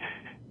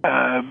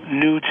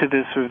new to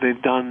this or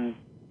they've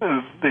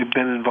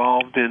been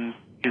involved in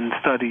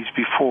studies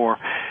before.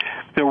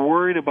 They're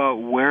worried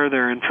about where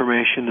their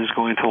information is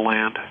going to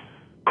land,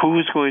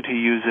 who's going to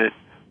use it,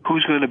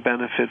 who's going to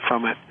benefit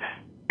from it,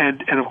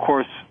 and of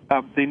course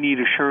they need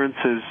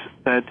assurances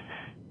that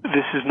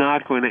this is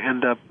not going to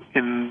end up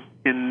in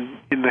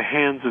the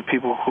hands of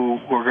people who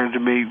are going to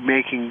be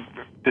making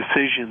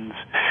decisions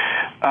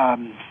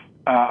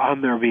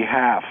on their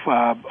behalf,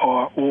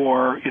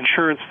 or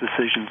insurance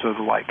decisions or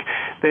the like.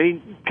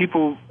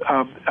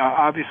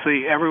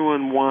 Obviously,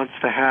 everyone wants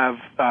to have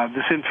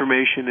this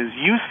information as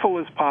useful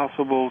as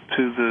possible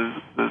to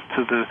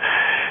the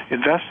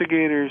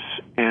investigators,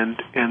 and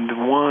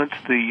want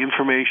the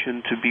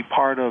information to be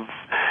part of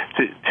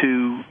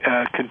to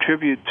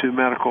contribute to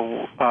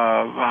medical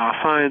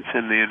science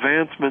and the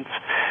advancements.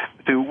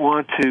 They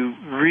want to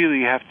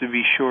really have to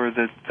be sure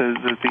that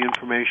the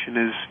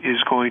information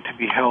is going to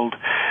be held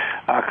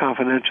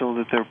confidential,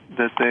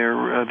 that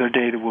their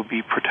data will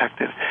be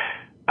protected.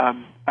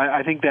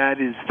 I think that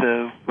is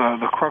the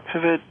crux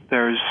of it.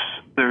 There's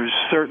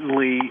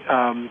certainly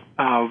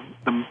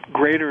the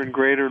greater and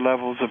greater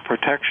levels of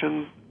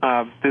protection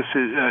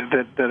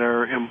that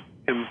are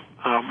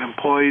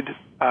employed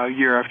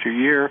year after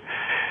year.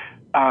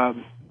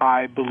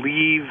 I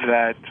believe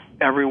that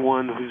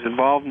everyone who's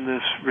involved in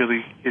this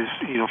really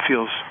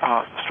feels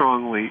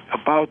strongly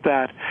about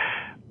that,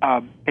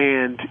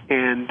 and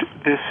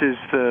this is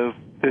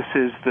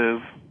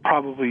the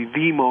probably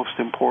the most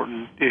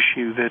important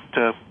issue that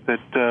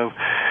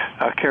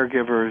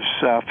caregivers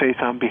face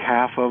on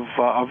behalf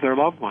of their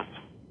loved ones.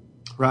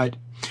 Right,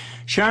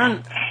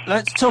 Sharon.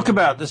 Let's talk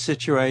about the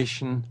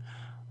situation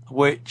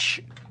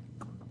which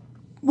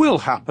will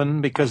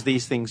happen, because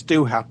these things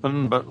do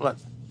happen, but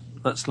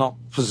let's not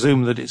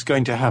presume that it's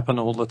going to happen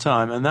all the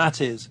time, and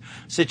that is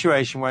a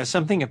situation where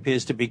something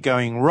appears to be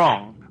going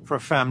wrong for a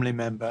family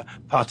member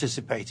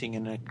participating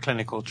in a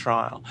clinical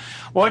trial.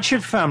 What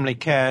should family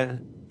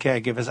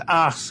caregivers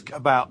ask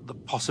about the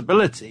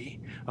possibility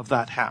of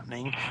that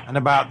happening, and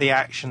about the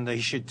action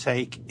they should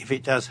take if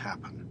it does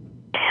happen?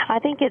 I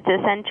think it's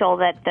essential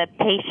that the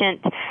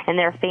patient and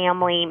their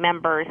family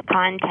members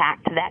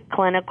contact that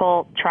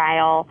clinical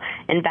trial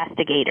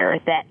investigator,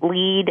 that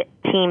lead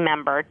team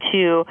member,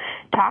 to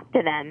talk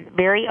to them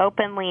very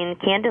openly and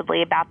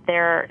candidly about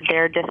their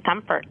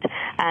discomfort.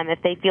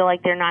 If they feel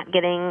like they're not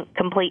getting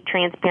complete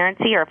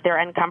transparency, or if they're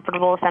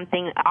uncomfortable with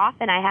something,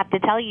 often I have to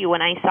tell you,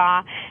 when I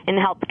saw and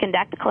helped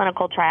conduct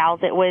clinical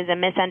trials, it was a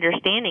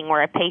misunderstanding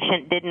where a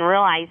patient didn't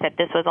realize that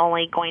this was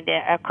only going to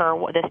occur,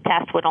 this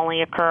test would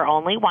only occur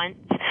only once,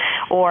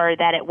 or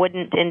that it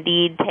wouldn't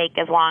indeed take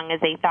as long as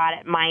they thought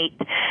it might.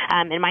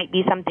 It might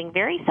be something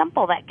very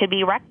simple that could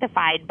be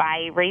rectified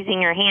by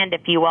raising your hand,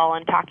 if you will,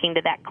 and talking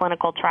to that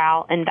clinical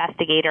trial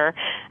investigator,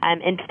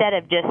 instead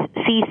of just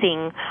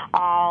ceasing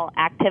all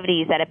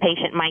activities that a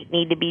patient might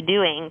need to be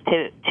doing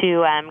to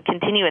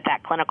continue with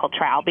that clinical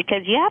trial.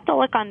 Because you have to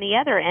look on the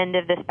other end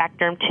of the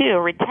spectrum, too.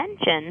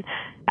 Retention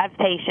of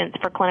patients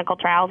for clinical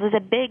trials is a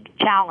big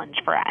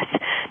challenge for us.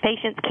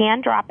 Patients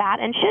can drop out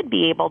and should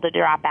be able to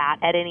drop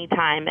out at any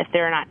time time if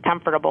they're not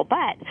comfortable.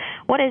 But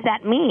what does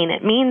that mean?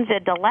 It means a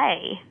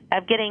delay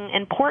of getting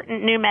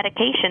important new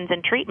medications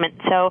and treatment.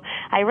 So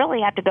I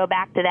really have to go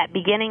back to that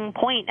beginning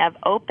point of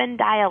open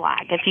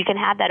dialogue. If you can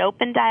have that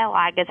open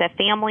dialogue as a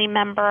family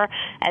member,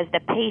 as the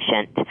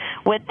patient,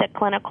 with the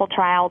clinical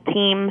trial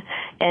team,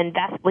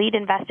 lead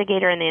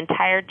investigator and the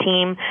entire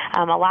team,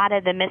 a lot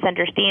of the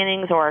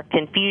misunderstandings or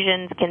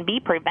confusions can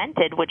be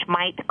prevented, which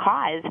might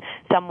cause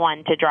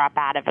someone to drop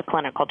out of a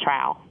clinical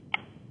trial.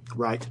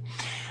 Right.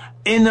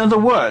 In other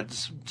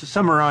words, to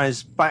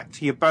summarize back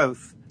to you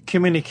both,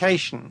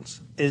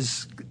 communications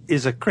is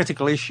a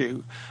critical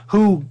issue.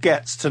 Who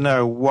gets to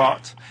know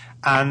what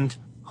and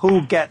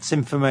who gets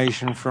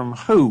information from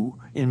who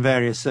in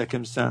various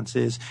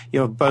circumstances,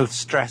 you're both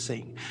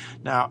stressing.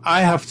 Now,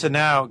 I have to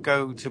now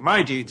go to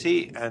my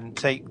duty and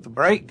take the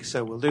break,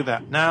 so we'll do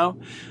that now.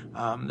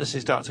 This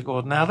is Dr.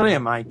 Gordon Atherley,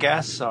 and my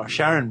guests are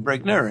Sharon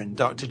Brigner and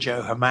Dr.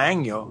 Joe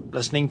Hamang. You're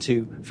listening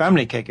to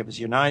Family Caregivers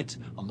Unite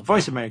on the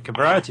Voice America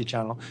Variety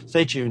Channel.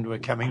 Stay tuned, we're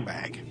coming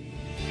back.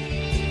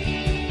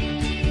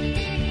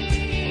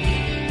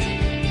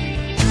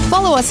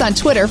 Follow us on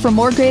Twitter for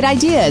more great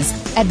ideas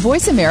at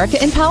Voice America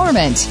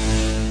Empowerment.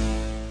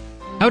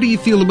 How do you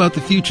feel about the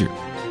future?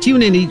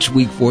 Tune in each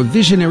week for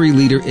Visionary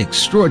Leader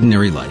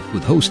Extraordinary Life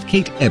with host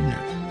Kate Ebner.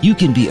 You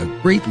can be a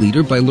great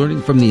leader by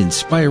learning from the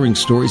inspiring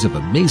stories of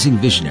amazing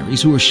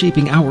visionaries who are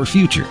shaping our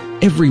future.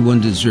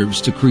 Everyone deserves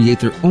to create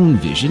their own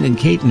vision, and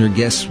Kate and her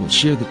guests will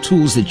share the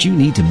tools that you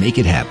need to make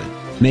it happen.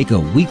 Make a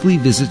weekly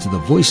visit to the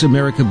Voice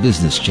America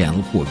Business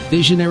Channel for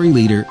Visionary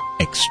Leader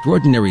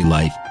Extraordinary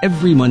Life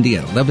every Monday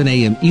at 11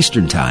 a.m.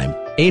 Eastern Time,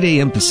 8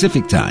 a.m.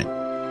 Pacific Time.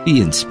 Be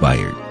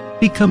inspired.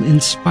 Become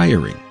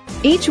inspiring.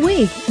 Each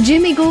week,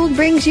 Jimmy Gould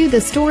brings you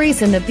the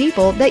stories and the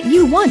people that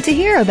you want to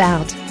hear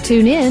about.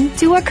 Tune in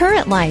to A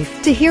Current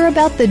Life to hear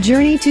about the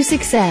journey to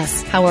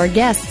success, how our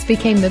guests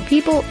became the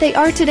people they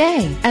are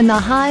today, and the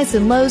highs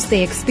and lows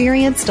they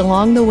experienced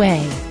along the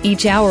way.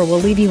 Each hour will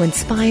leave you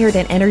inspired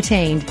and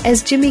entertained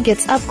as Jimmy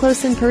gets up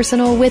close and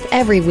personal with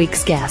every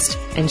week's guest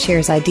and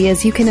shares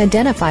ideas you can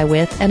identify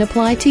with and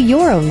apply to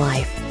your own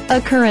life. A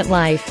Current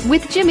Life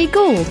with Jimmy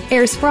Gould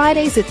airs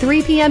Fridays at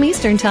 3 p.m.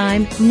 Eastern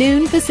Time,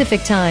 noon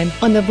Pacific Time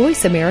on the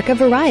Voice America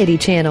Variety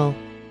Channel.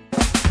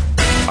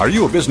 Are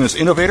you a business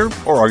innovator,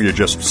 or are you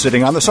just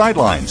sitting on the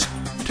sidelines?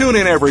 Tune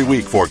in every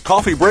week for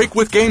Coffee Break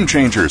with Game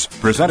Changers,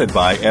 presented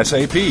by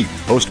SAP.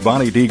 Host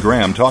Bonnie D.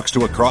 Graham talks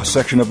to a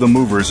cross-section of the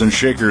movers and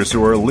shakers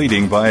who are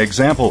leading by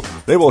example.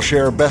 They will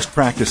share best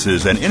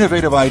practices and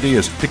innovative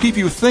ideas to keep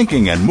you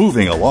thinking and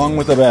moving along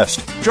with the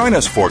best. Join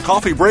us for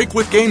Coffee Break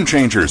with Game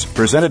Changers,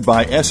 presented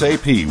by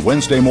SAP,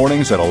 Wednesday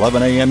mornings at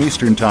 11 a.m.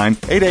 Eastern Time,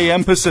 8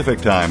 a.m.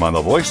 Pacific Time on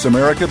the Voice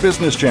America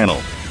Business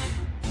Channel.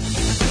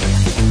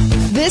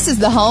 This is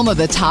the home of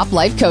the top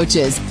life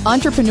coaches,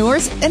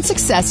 entrepreneurs, and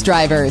success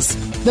drivers.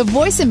 The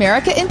Voice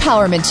America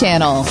Empowerment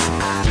Channel.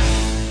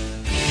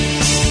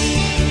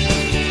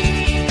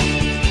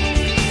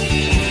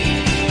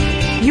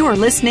 You are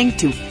listening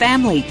to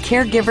Family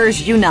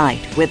Caregivers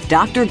Unite with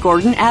Dr.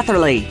 Gordon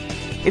Atherley.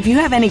 If you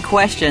have any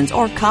questions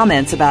or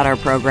comments about our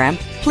program,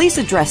 please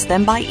address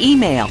them by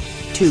email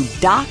to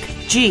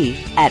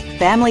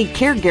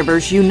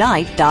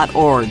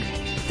docg@familycaregiversunite.org.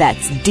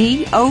 That's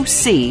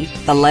DOC,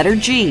 the letter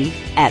G,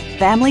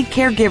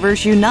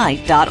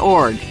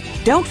 @familycaregiversunite.org.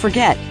 Don't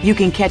forget, you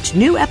can catch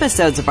new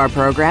episodes of our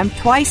program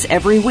twice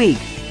every week.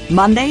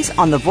 Mondays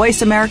on the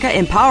Voice America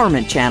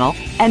Empowerment Channel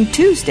and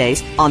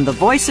Tuesdays on the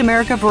Voice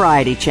America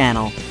Variety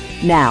Channel.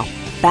 Now,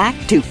 back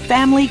to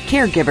Family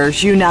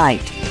Caregivers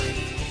Unite.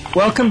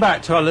 Welcome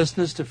back to our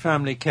listeners to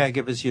Family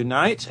Caregivers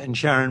Unite and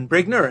Sharon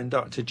Brigner and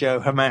Dr.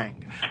 Joe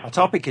Hamang. Our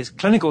topic is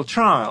clinical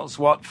trials,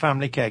 what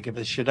family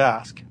caregivers should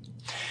ask.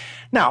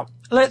 Now,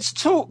 let's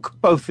talk,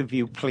 both of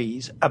you,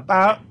 please,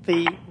 about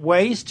the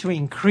ways to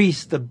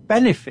increase the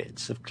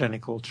benefits of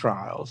clinical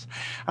trials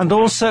and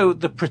also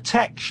the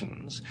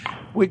protections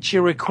which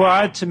are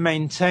required to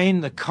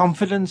maintain the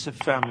confidence of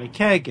family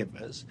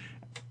caregivers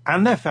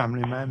and their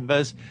family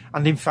members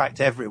and, in fact,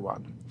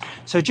 everyone.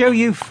 So, Joe,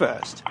 you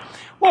first.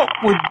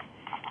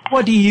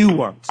 What do you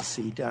want to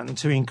see done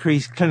to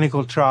increase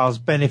clinical trials'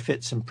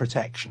 benefits and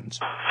protections?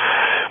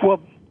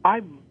 Well, I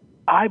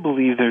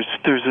believe there's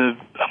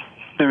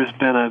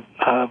been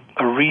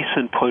a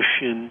recent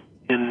push in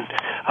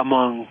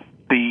among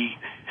the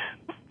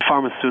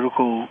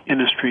pharmaceutical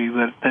industry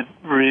that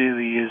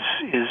really is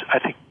I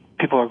think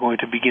people are going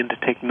to begin to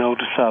take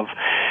notice of.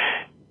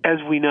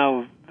 As we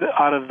know,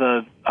 out of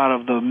the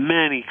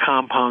many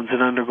compounds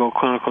that undergo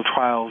clinical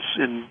trials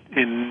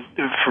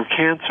for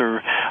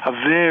cancer, a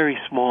very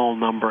small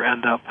number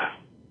end up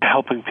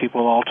helping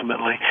people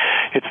ultimately.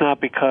 It's not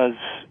because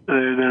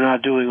they're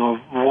not doing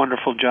a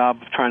wonderful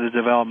job of trying to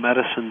develop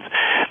medicines,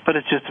 but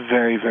it's just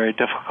very, very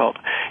difficult.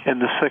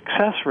 And the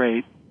success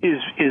rate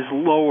is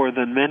lower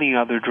than many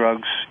other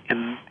drugs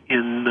in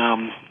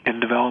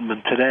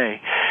development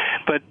today.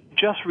 But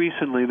just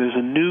recently, there's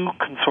a new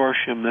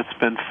consortium that's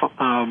been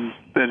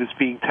that is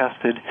being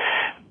tested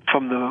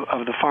from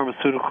the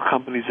pharmaceutical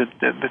companies.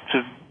 That's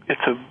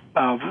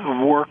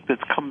work that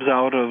comes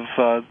out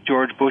of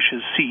George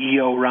Bush's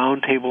CEO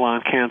Roundtable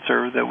on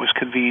Cancer that was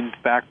convened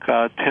back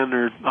 10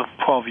 or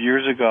 12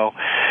 years ago,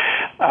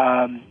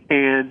 and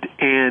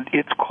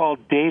it's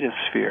called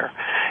DataSphere.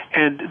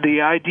 And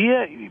the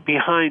idea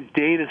behind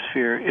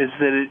DataSphere is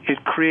that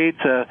it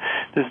creates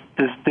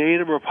this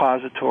data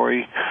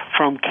repository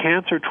from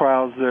cancer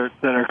trials that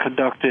are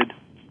conducted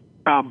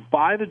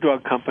by the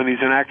drug companies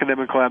and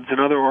academic labs and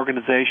other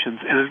organizations,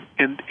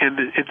 and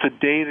it's a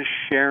data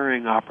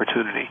sharing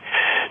opportunity.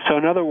 So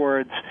in other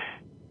words,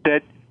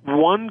 that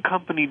one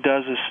company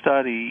does a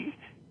study,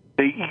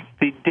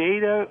 the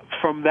data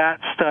from that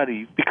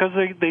study, because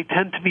they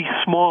tend to be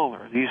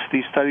smaller, these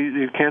studies,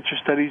 the cancer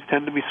studies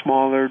tend to be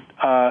smaller,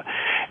 but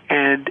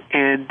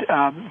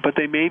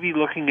they may be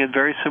looking at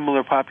very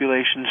similar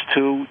populations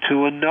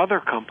to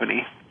another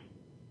company,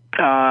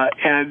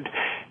 and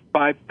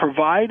by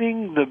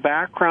providing the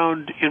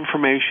background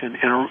information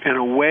in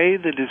a way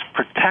that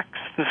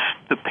protects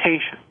the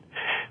patient,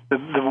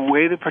 the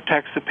way that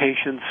protects the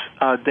patient's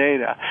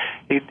data,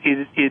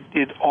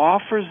 it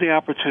offers the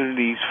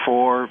opportunities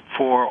for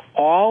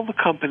all the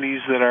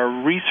companies that are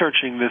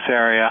researching this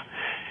area.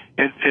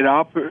 It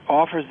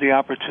offers the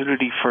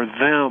opportunity for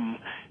them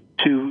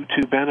to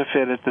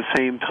benefit at the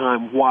same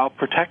time while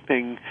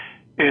protecting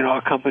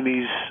a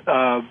company's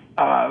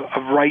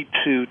right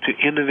to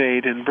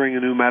innovate and bring a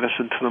new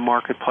medicine to the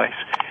marketplace.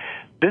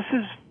 This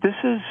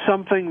is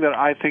something that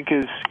I think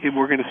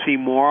we're going to see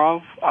more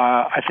of.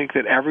 I think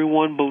that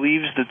everyone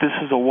believes that this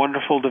is a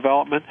wonderful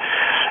development,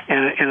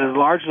 and a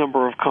large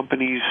number of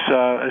companies,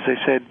 as I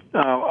said,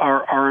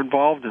 are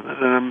involved in it.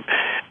 And I'm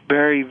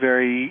very,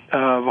 very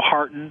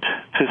heartened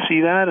to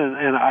see that,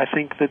 and I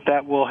think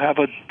that will have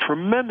a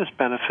tremendous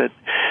benefit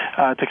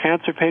to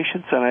cancer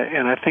patients,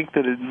 and I think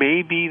that it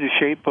may be the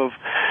shape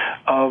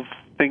of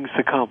things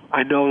to come.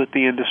 I know that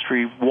the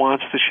industry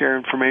wants to share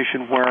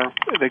information where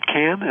they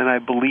can, and I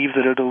believe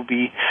that it'll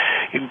be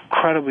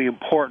incredibly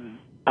important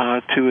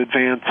to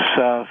advance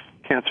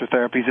cancer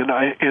therapies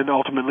and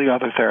ultimately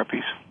other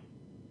therapies.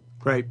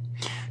 Great.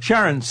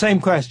 Sharon, same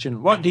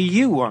question. What do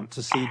you want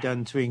to see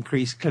done to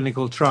increase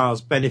clinical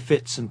trials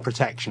benefits and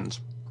protections?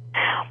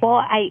 Well,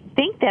 I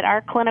think that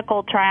our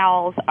clinical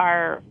trials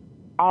are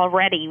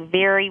already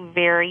very,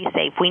 very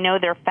safe. We know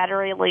they're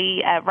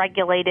federally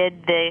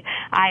regulated. The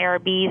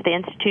IRBs, the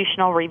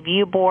institutional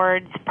review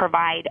boards,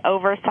 provide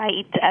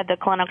oversight of the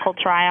clinical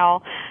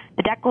trial.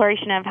 The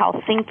Declaration of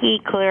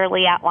Helsinki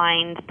clearly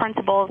outlines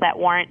principles that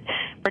warrant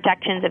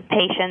protections of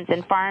patients,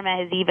 and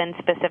PhRMA has even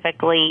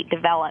specifically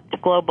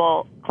developed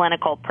global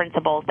clinical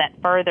principles that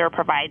further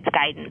provides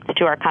guidance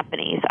to our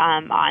companies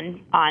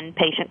on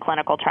patient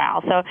clinical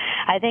trials. So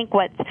I think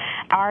what's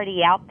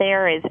already out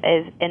there is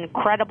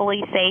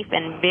incredibly safe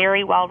and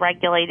very well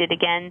regulated.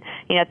 Again,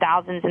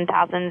 thousands and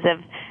thousands of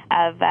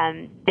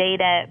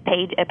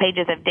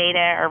pages of data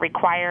are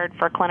required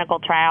for clinical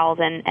trials,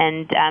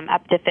 and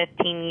up to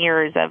 15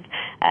 years of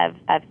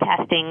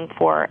testing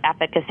for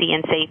efficacy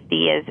and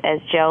safety, as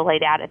Joe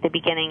laid out at the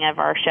beginning of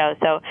our show.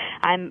 So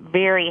I'm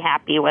very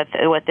happy with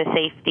the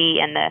safety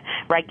and the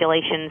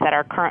regulations that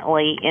are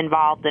currently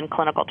involved in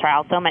clinical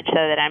trials, so much so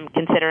that I'm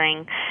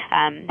considering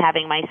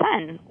having my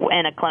son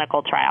in a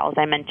clinical trial, as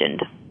I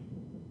mentioned.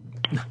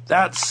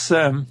 That's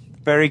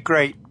very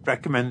great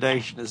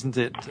recommendation, isn't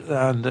it?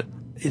 And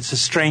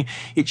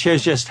it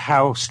shows just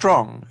how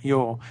strong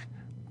your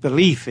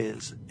belief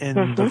is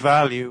in the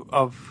value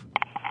of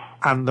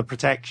and the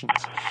protections.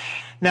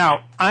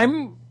 Now,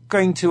 I'm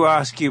going to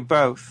ask you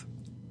both,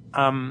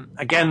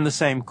 again, the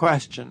same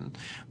question,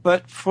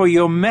 but for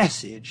your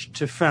message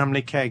to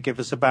family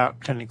caregivers about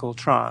clinical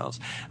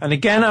trials. And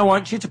again, I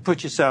want you to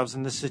put yourselves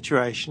in the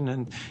situation,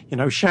 and,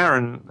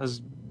 Sharon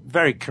has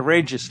very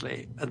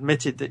courageously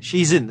admitted that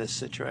she's in this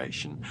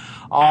situation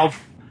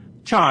of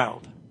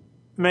child,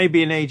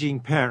 maybe an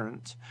aging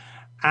parent,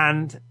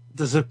 and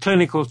there's a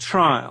clinical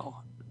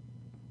trial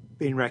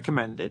being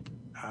recommended.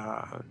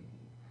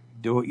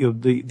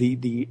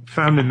 The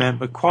family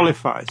member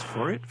qualifies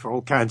for it for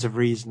all kinds of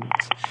reasons.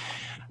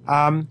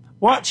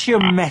 What's your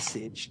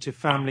message to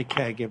family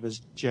caregivers,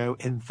 Joe,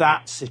 in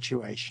that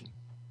situation?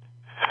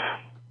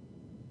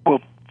 Well,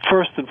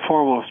 first and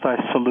foremost, I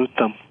salute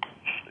them.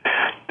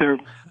 They're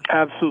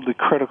absolutely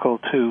critical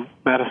to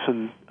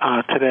medicine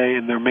today,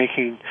 and they're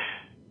making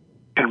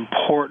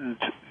important,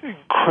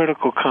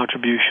 critical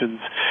contributions.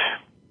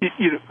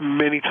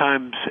 Many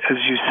times, as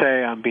you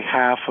say, on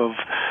behalf of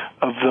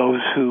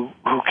those who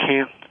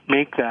can't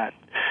make that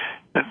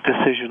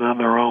decision on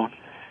their own.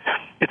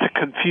 It's a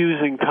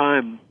confusing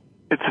time.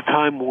 It's a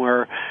time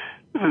where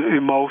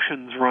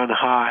emotions run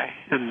high,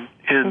 and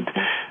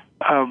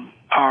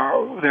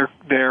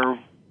they're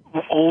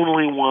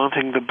only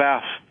wanting the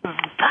best.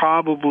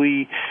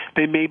 Probably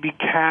they may be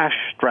cash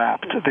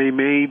strapped. They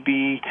may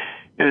be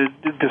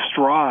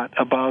distraught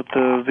about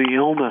the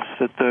illness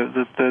that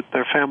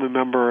their family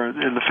member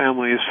and the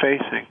family is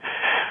facing.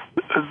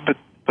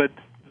 But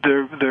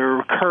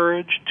their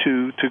courage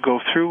to go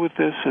through with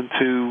this and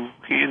to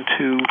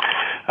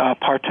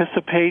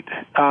participate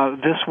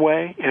this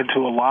way and to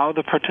allow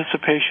the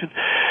participation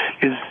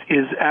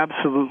is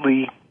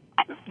absolutely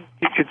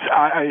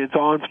it's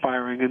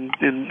awe-inspiring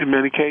in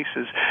many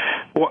cases,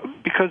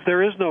 because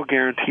there is no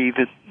guarantee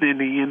that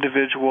any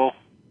individual,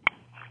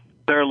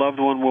 their loved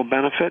one, will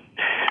benefit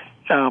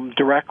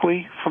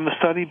directly from the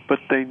study, but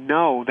they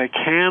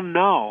can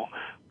know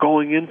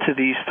going into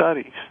these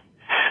studies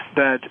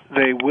that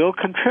they will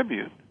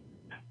contribute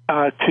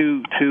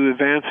to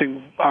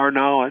advancing our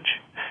knowledge,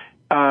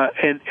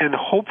 and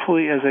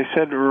hopefully, as I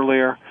said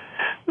earlier,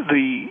 as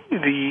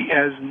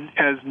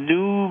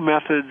new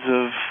methods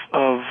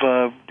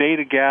of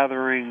data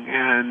gathering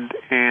and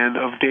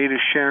of data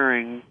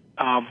sharing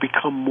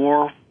become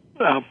more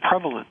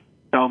prevalent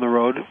down the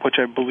road, which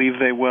I believe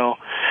they will.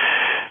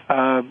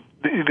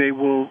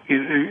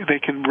 They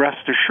can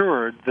rest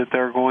assured that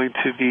they're going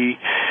to be,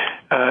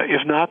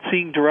 if not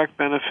seeing direct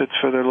benefits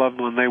for their loved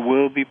one, they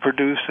will be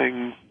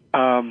producing.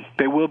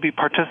 They will be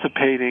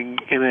participating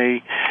in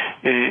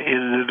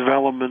the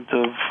development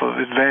of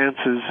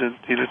advances,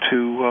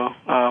 to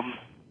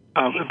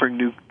bring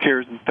new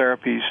cures and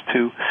therapies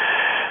to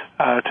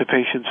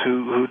patients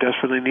who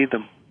desperately need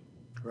them.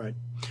 Right.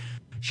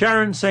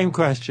 Sharon, same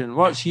question.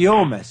 What's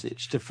your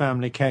message to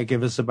family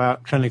caregivers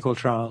about clinical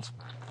trials?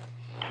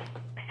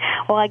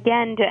 Well,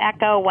 again, to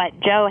echo what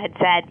Joe had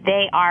said,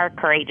 they are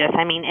courageous.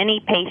 I mean,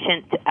 any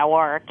patient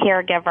or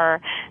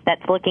caregiver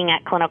that's looking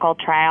at clinical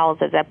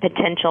trials as a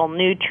potential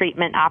new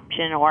treatment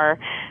option or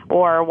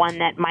one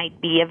that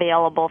might be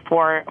available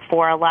for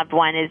a loved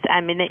one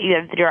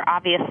you're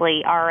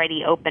obviously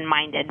already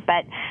open-minded.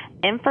 But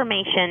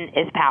information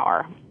is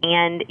power,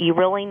 and you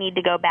really need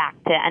to go back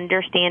to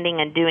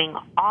understanding and doing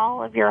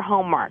all of your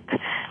homework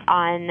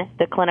on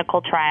the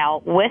clinical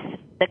trial with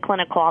the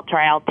clinical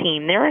trial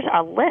team. There's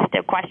a list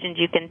of questions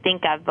you can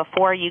think of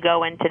before you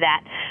go into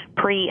that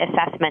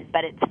pre-assessment,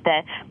 but it's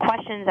the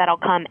questions that'll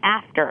come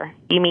after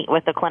you meet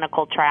with the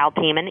clinical trial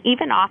team, and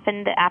even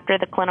often after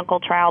the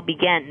clinical trial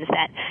begins,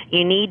 that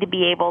you need to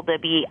be able to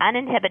be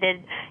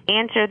uninhibited,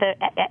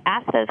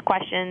 ask those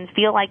questions,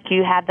 feel like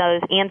you have those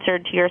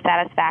answered to your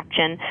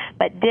satisfaction,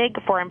 but dig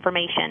for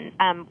information.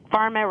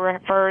 Pharma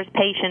refers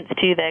patients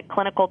to the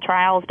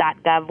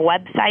clinicaltrials.gov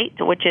website,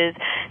 which is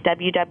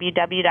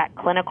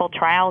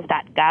www.clinicaltrials.gov,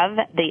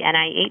 the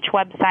NIH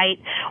website,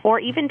 or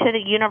even to the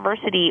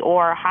university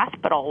or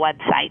hospital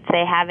websites.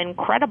 They have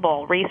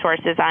incredible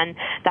resources on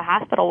the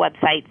hospital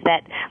websites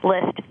that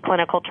list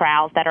clinical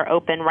trials that are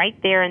open right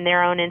there in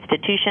their own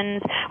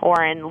institutions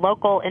or in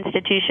local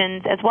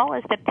institutions, as well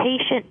as the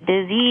patient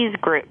disease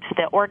groups,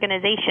 the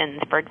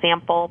organizations, for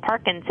example,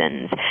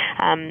 Parkinson's,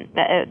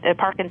 the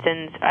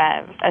Parkinson's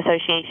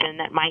Association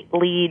that might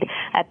lead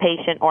a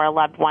patient or a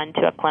loved one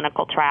to a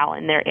clinical trial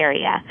in their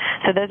area.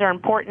 So those are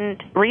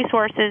important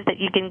resources that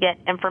you can get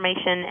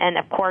information, and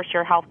of course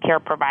your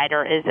healthcare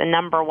provider is a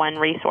number one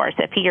resource.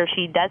 If he or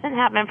she doesn't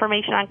have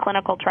information on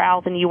clinical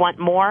trials and you want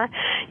more,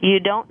 you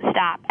don't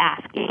stop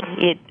asking.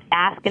 You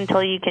ask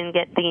until you can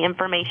get the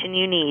information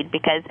you need,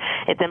 because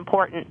it's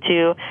important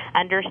to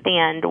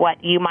understand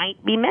what you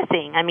might be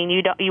missing. I mean,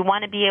 you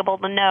want to be able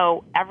to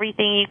know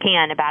everything you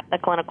can about the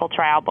clinical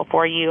trial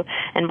before you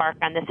embark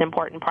on this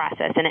important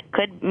process, and it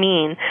could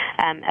mean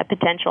a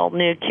potential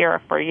new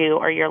cure for you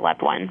or your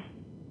loved one.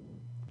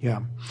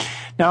 Yeah.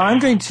 Now, I'm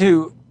going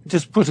to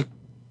just put a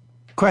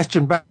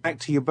question back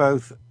to you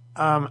both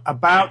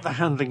about the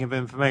handling of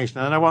information,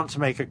 and I want to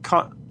make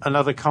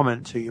another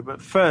comment to you.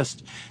 But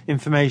first,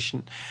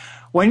 information.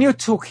 When you're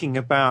talking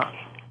about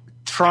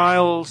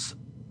trials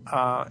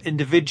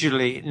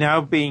individually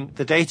now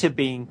the data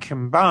being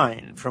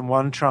combined from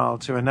one trial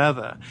to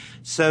another,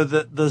 so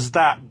that there's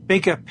that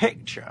bigger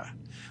picture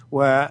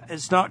where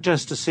it's not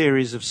just a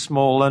series of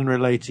small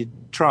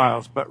unrelated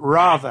trials, but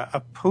rather a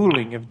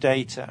pooling of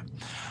data.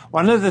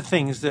 One of the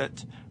things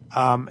that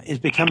is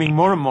becoming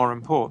more and more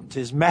important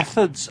is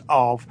methods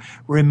of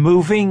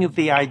removing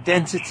the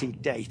identity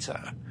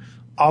data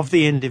of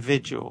the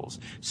individuals,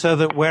 so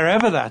that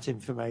wherever that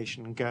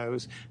information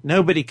goes,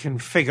 nobody can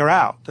figure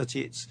out that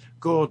it's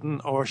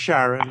Gordon or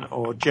Sharon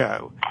or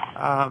Joe.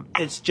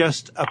 It's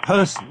just a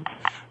person,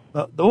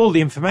 but all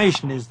the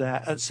information is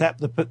there except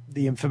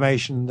the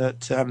information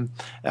that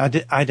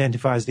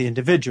identifies the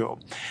individual.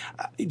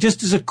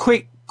 Just as a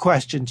quick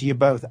question to you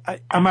both,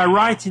 am I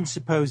right in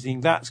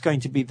supposing that's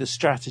going to be the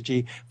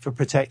strategy for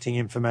protecting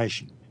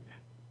information?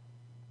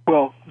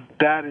 Well,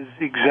 that is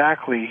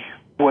exactly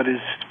what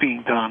is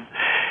being done.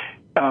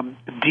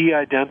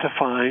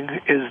 De-identifying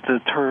is the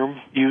term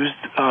used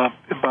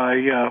by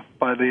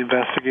the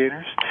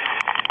investigators.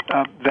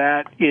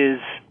 That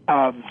is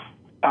an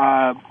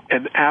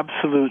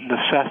absolute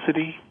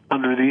necessity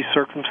under these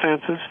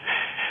circumstances.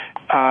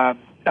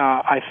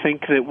 I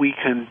think that we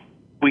can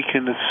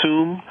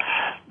assume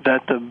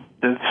that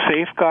the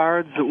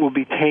safeguards that will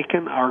be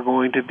taken are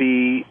going to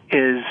be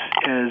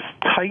as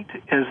tight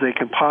as they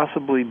can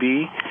possibly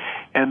be,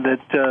 and that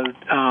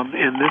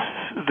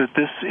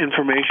this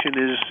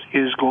information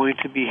is going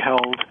to be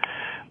held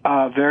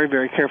very,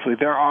 very carefully.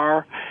 There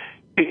are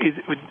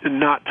There's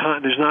not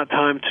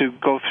time to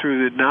go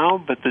through it now,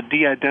 but the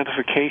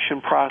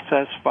de-identification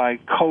process by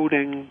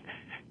coding,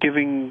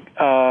 giving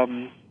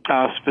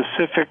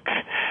specific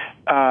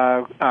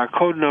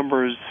code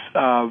numbers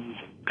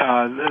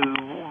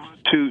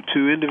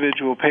to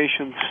individual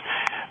patients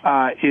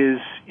is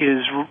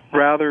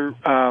rather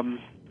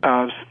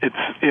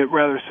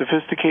rather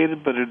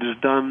sophisticated, but it is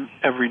done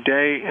every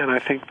day, and I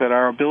think that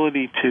our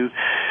ability to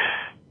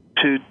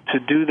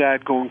do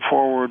that going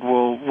forward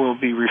will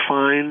be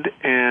refined,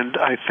 and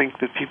I think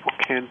that people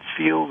can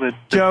feel that.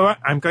 Joe,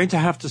 I'm going to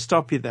have to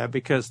stop you there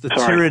because the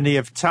tyranny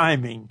of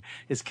timing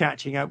is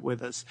catching up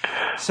with us.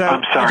 So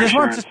I'm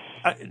sorry,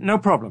 no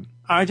problem.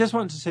 I just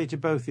want to say to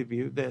both of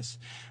you this,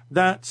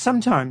 that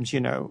sometimes,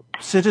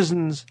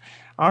 citizens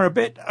are a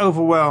bit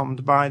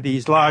overwhelmed by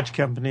these large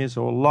companies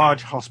or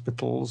large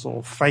hospitals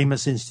or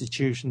famous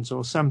institutions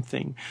or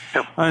something.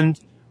 Yep. And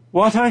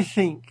what I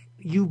think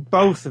you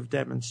both have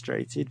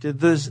demonstrated,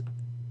 there's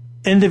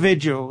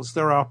individuals,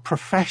 there are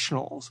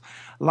professionals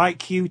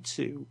like you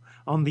two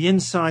on the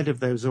inside of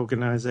those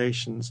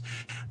organizations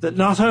that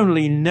not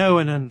only know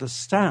and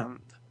understand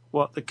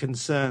what the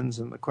concerns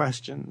and the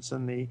questions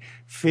and the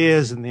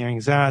fears and the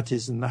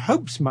anxieties and the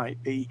hopes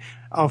might be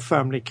of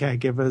family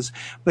caregivers,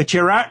 but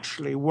you're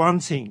actually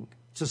wanting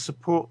to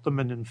support them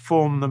and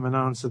inform them and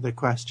answer their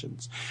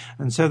questions.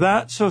 And so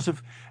that sort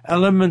of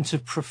element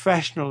of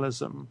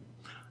professionalism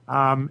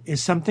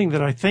is something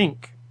that I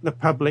think the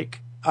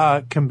public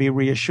can be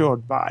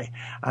reassured by.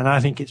 And I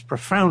think it's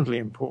profoundly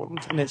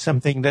important, and it's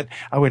something that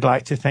I would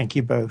like to thank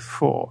you both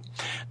for.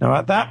 Now,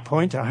 at that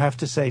point, I have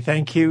to say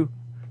thank you,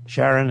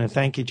 Sharon, and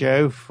thank you,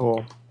 Joe,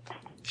 for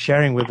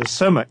sharing with us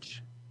so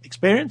much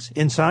experience,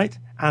 insight,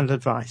 and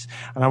advice.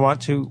 And I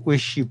want to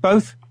wish you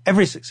both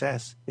every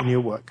success in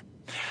your work.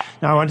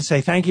 Now, I want to say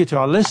thank you to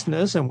our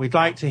listeners, and we'd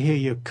like to hear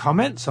your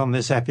comments on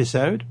this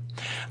episode.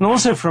 And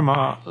also from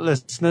our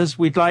listeners,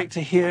 we'd like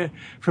to hear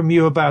from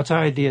you about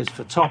ideas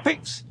for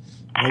topics,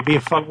 maybe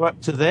a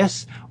follow-up to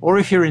this, or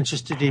if you're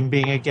interested in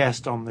being a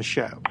guest on the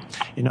show.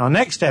 In our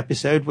next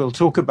episode, we'll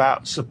talk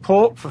about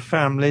support for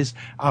families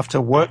after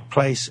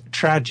workplace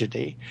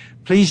tragedy.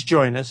 Please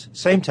join us,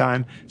 same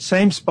time,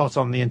 same spot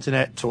on the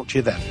internet. Talk to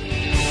you then.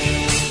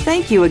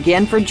 Thank you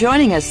again for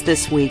joining us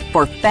this week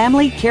for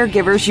Family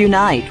Caregivers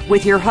Unite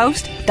with your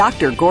host,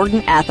 Dr.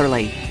 Gordon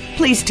Atherley.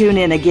 Please tune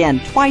in again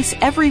twice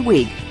every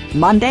week,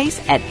 Mondays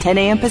at 10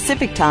 a.m.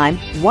 Pacific Time,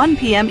 1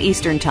 p.m.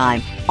 Eastern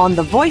Time on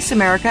the Voice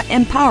America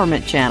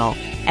Empowerment Channel,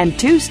 and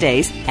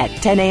Tuesdays at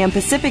 10 a.m.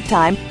 Pacific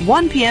Time,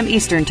 1 p.m.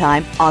 Eastern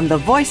Time on the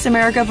Voice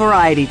America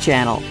Variety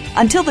Channel.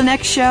 Until the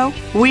next show,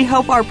 we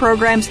hope our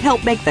programs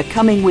help make the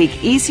coming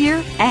week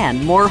easier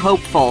and more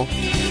hopeful.